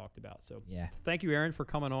things he talked about. So thank you, Aaron, for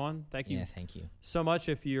coming on. Thank you so much.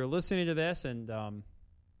 If you're listening to this and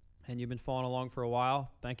you've been following along for a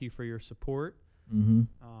while, thank you for your support.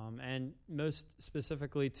 And most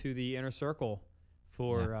specifically to the Inner Circle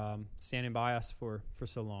for standing by us for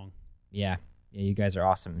so long. Yeah, you guys are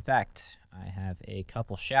awesome. In fact, I have a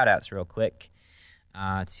couple shout-outs real quick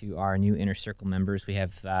to our new Inner Circle members. We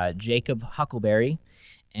have Jacob Huckleberry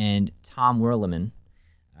and Tom Werleman.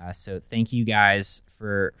 So thank you guys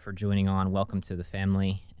for joining on. Welcome to the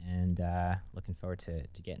family, and looking forward to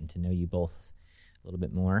getting to know you both a little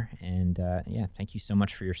bit more. And thank you so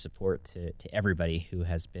much for your support to everybody who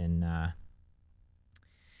has been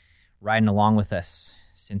riding along with us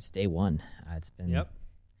since day one. It's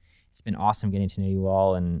been awesome getting to know you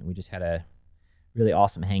all, and we just had a really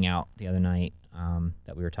awesome hangout the other night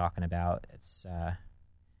that we were talking about. It's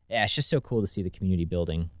just so cool to see the community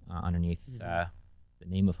building underneath the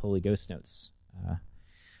name of Holy Ghost Notes.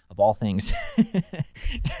 Of all things.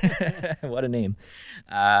 What a name.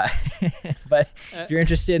 But if you're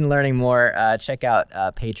interested in learning more, check out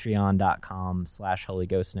patreon.com/Holy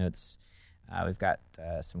Ghost Notes. We've got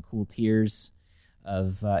some cool tiers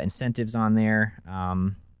of incentives on there.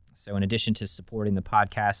 So in addition to supporting the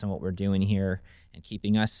podcast and what we're doing here and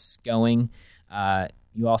keeping us going,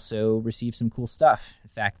 you also receive some cool stuff. In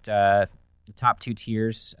fact, the top two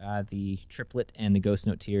tiers, the triplet and the Ghost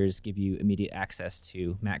Note tiers, give you immediate access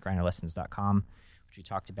to mattgrinerlessons.com, which we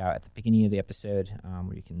talked about at the beginning of the episode,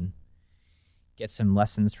 where you can get some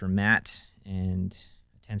lessons from Matt and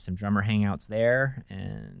attend some drummer hangouts there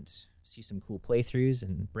and see some cool playthroughs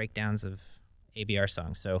and breakdowns of ABR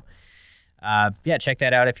songs. So, check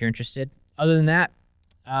that out if you're interested. Other than that,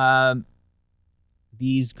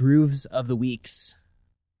 these grooves of the weeks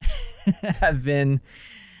have been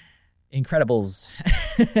Incredibles.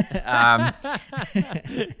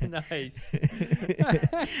 Nice.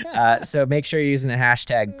 So make sure you're using the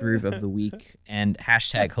hashtag Groove of the Week and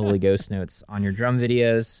hashtag Holy Ghost Notes on your drum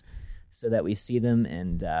videos so that we see them,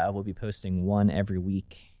 and we'll be posting one every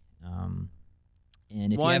week. And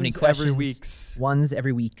if you have any questions, ones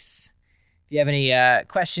every weeks. If you have any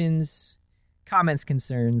questions, comments,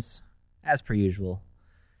 concerns, as per usual,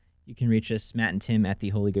 you can reach us, Matt and Tim, at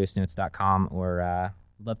theholyghostnotes.com, or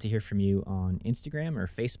love to hear from you on Instagram or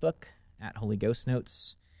Facebook. at Holy Ghost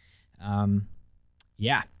Notes.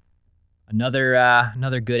 Yeah,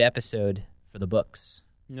 another good episode for the books.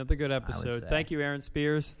 Another good episode. Thank you, Aaron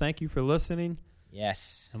Spears. Thank you for listening.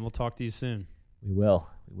 Yes. And we'll talk to you soon. We will.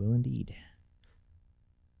 We will indeed.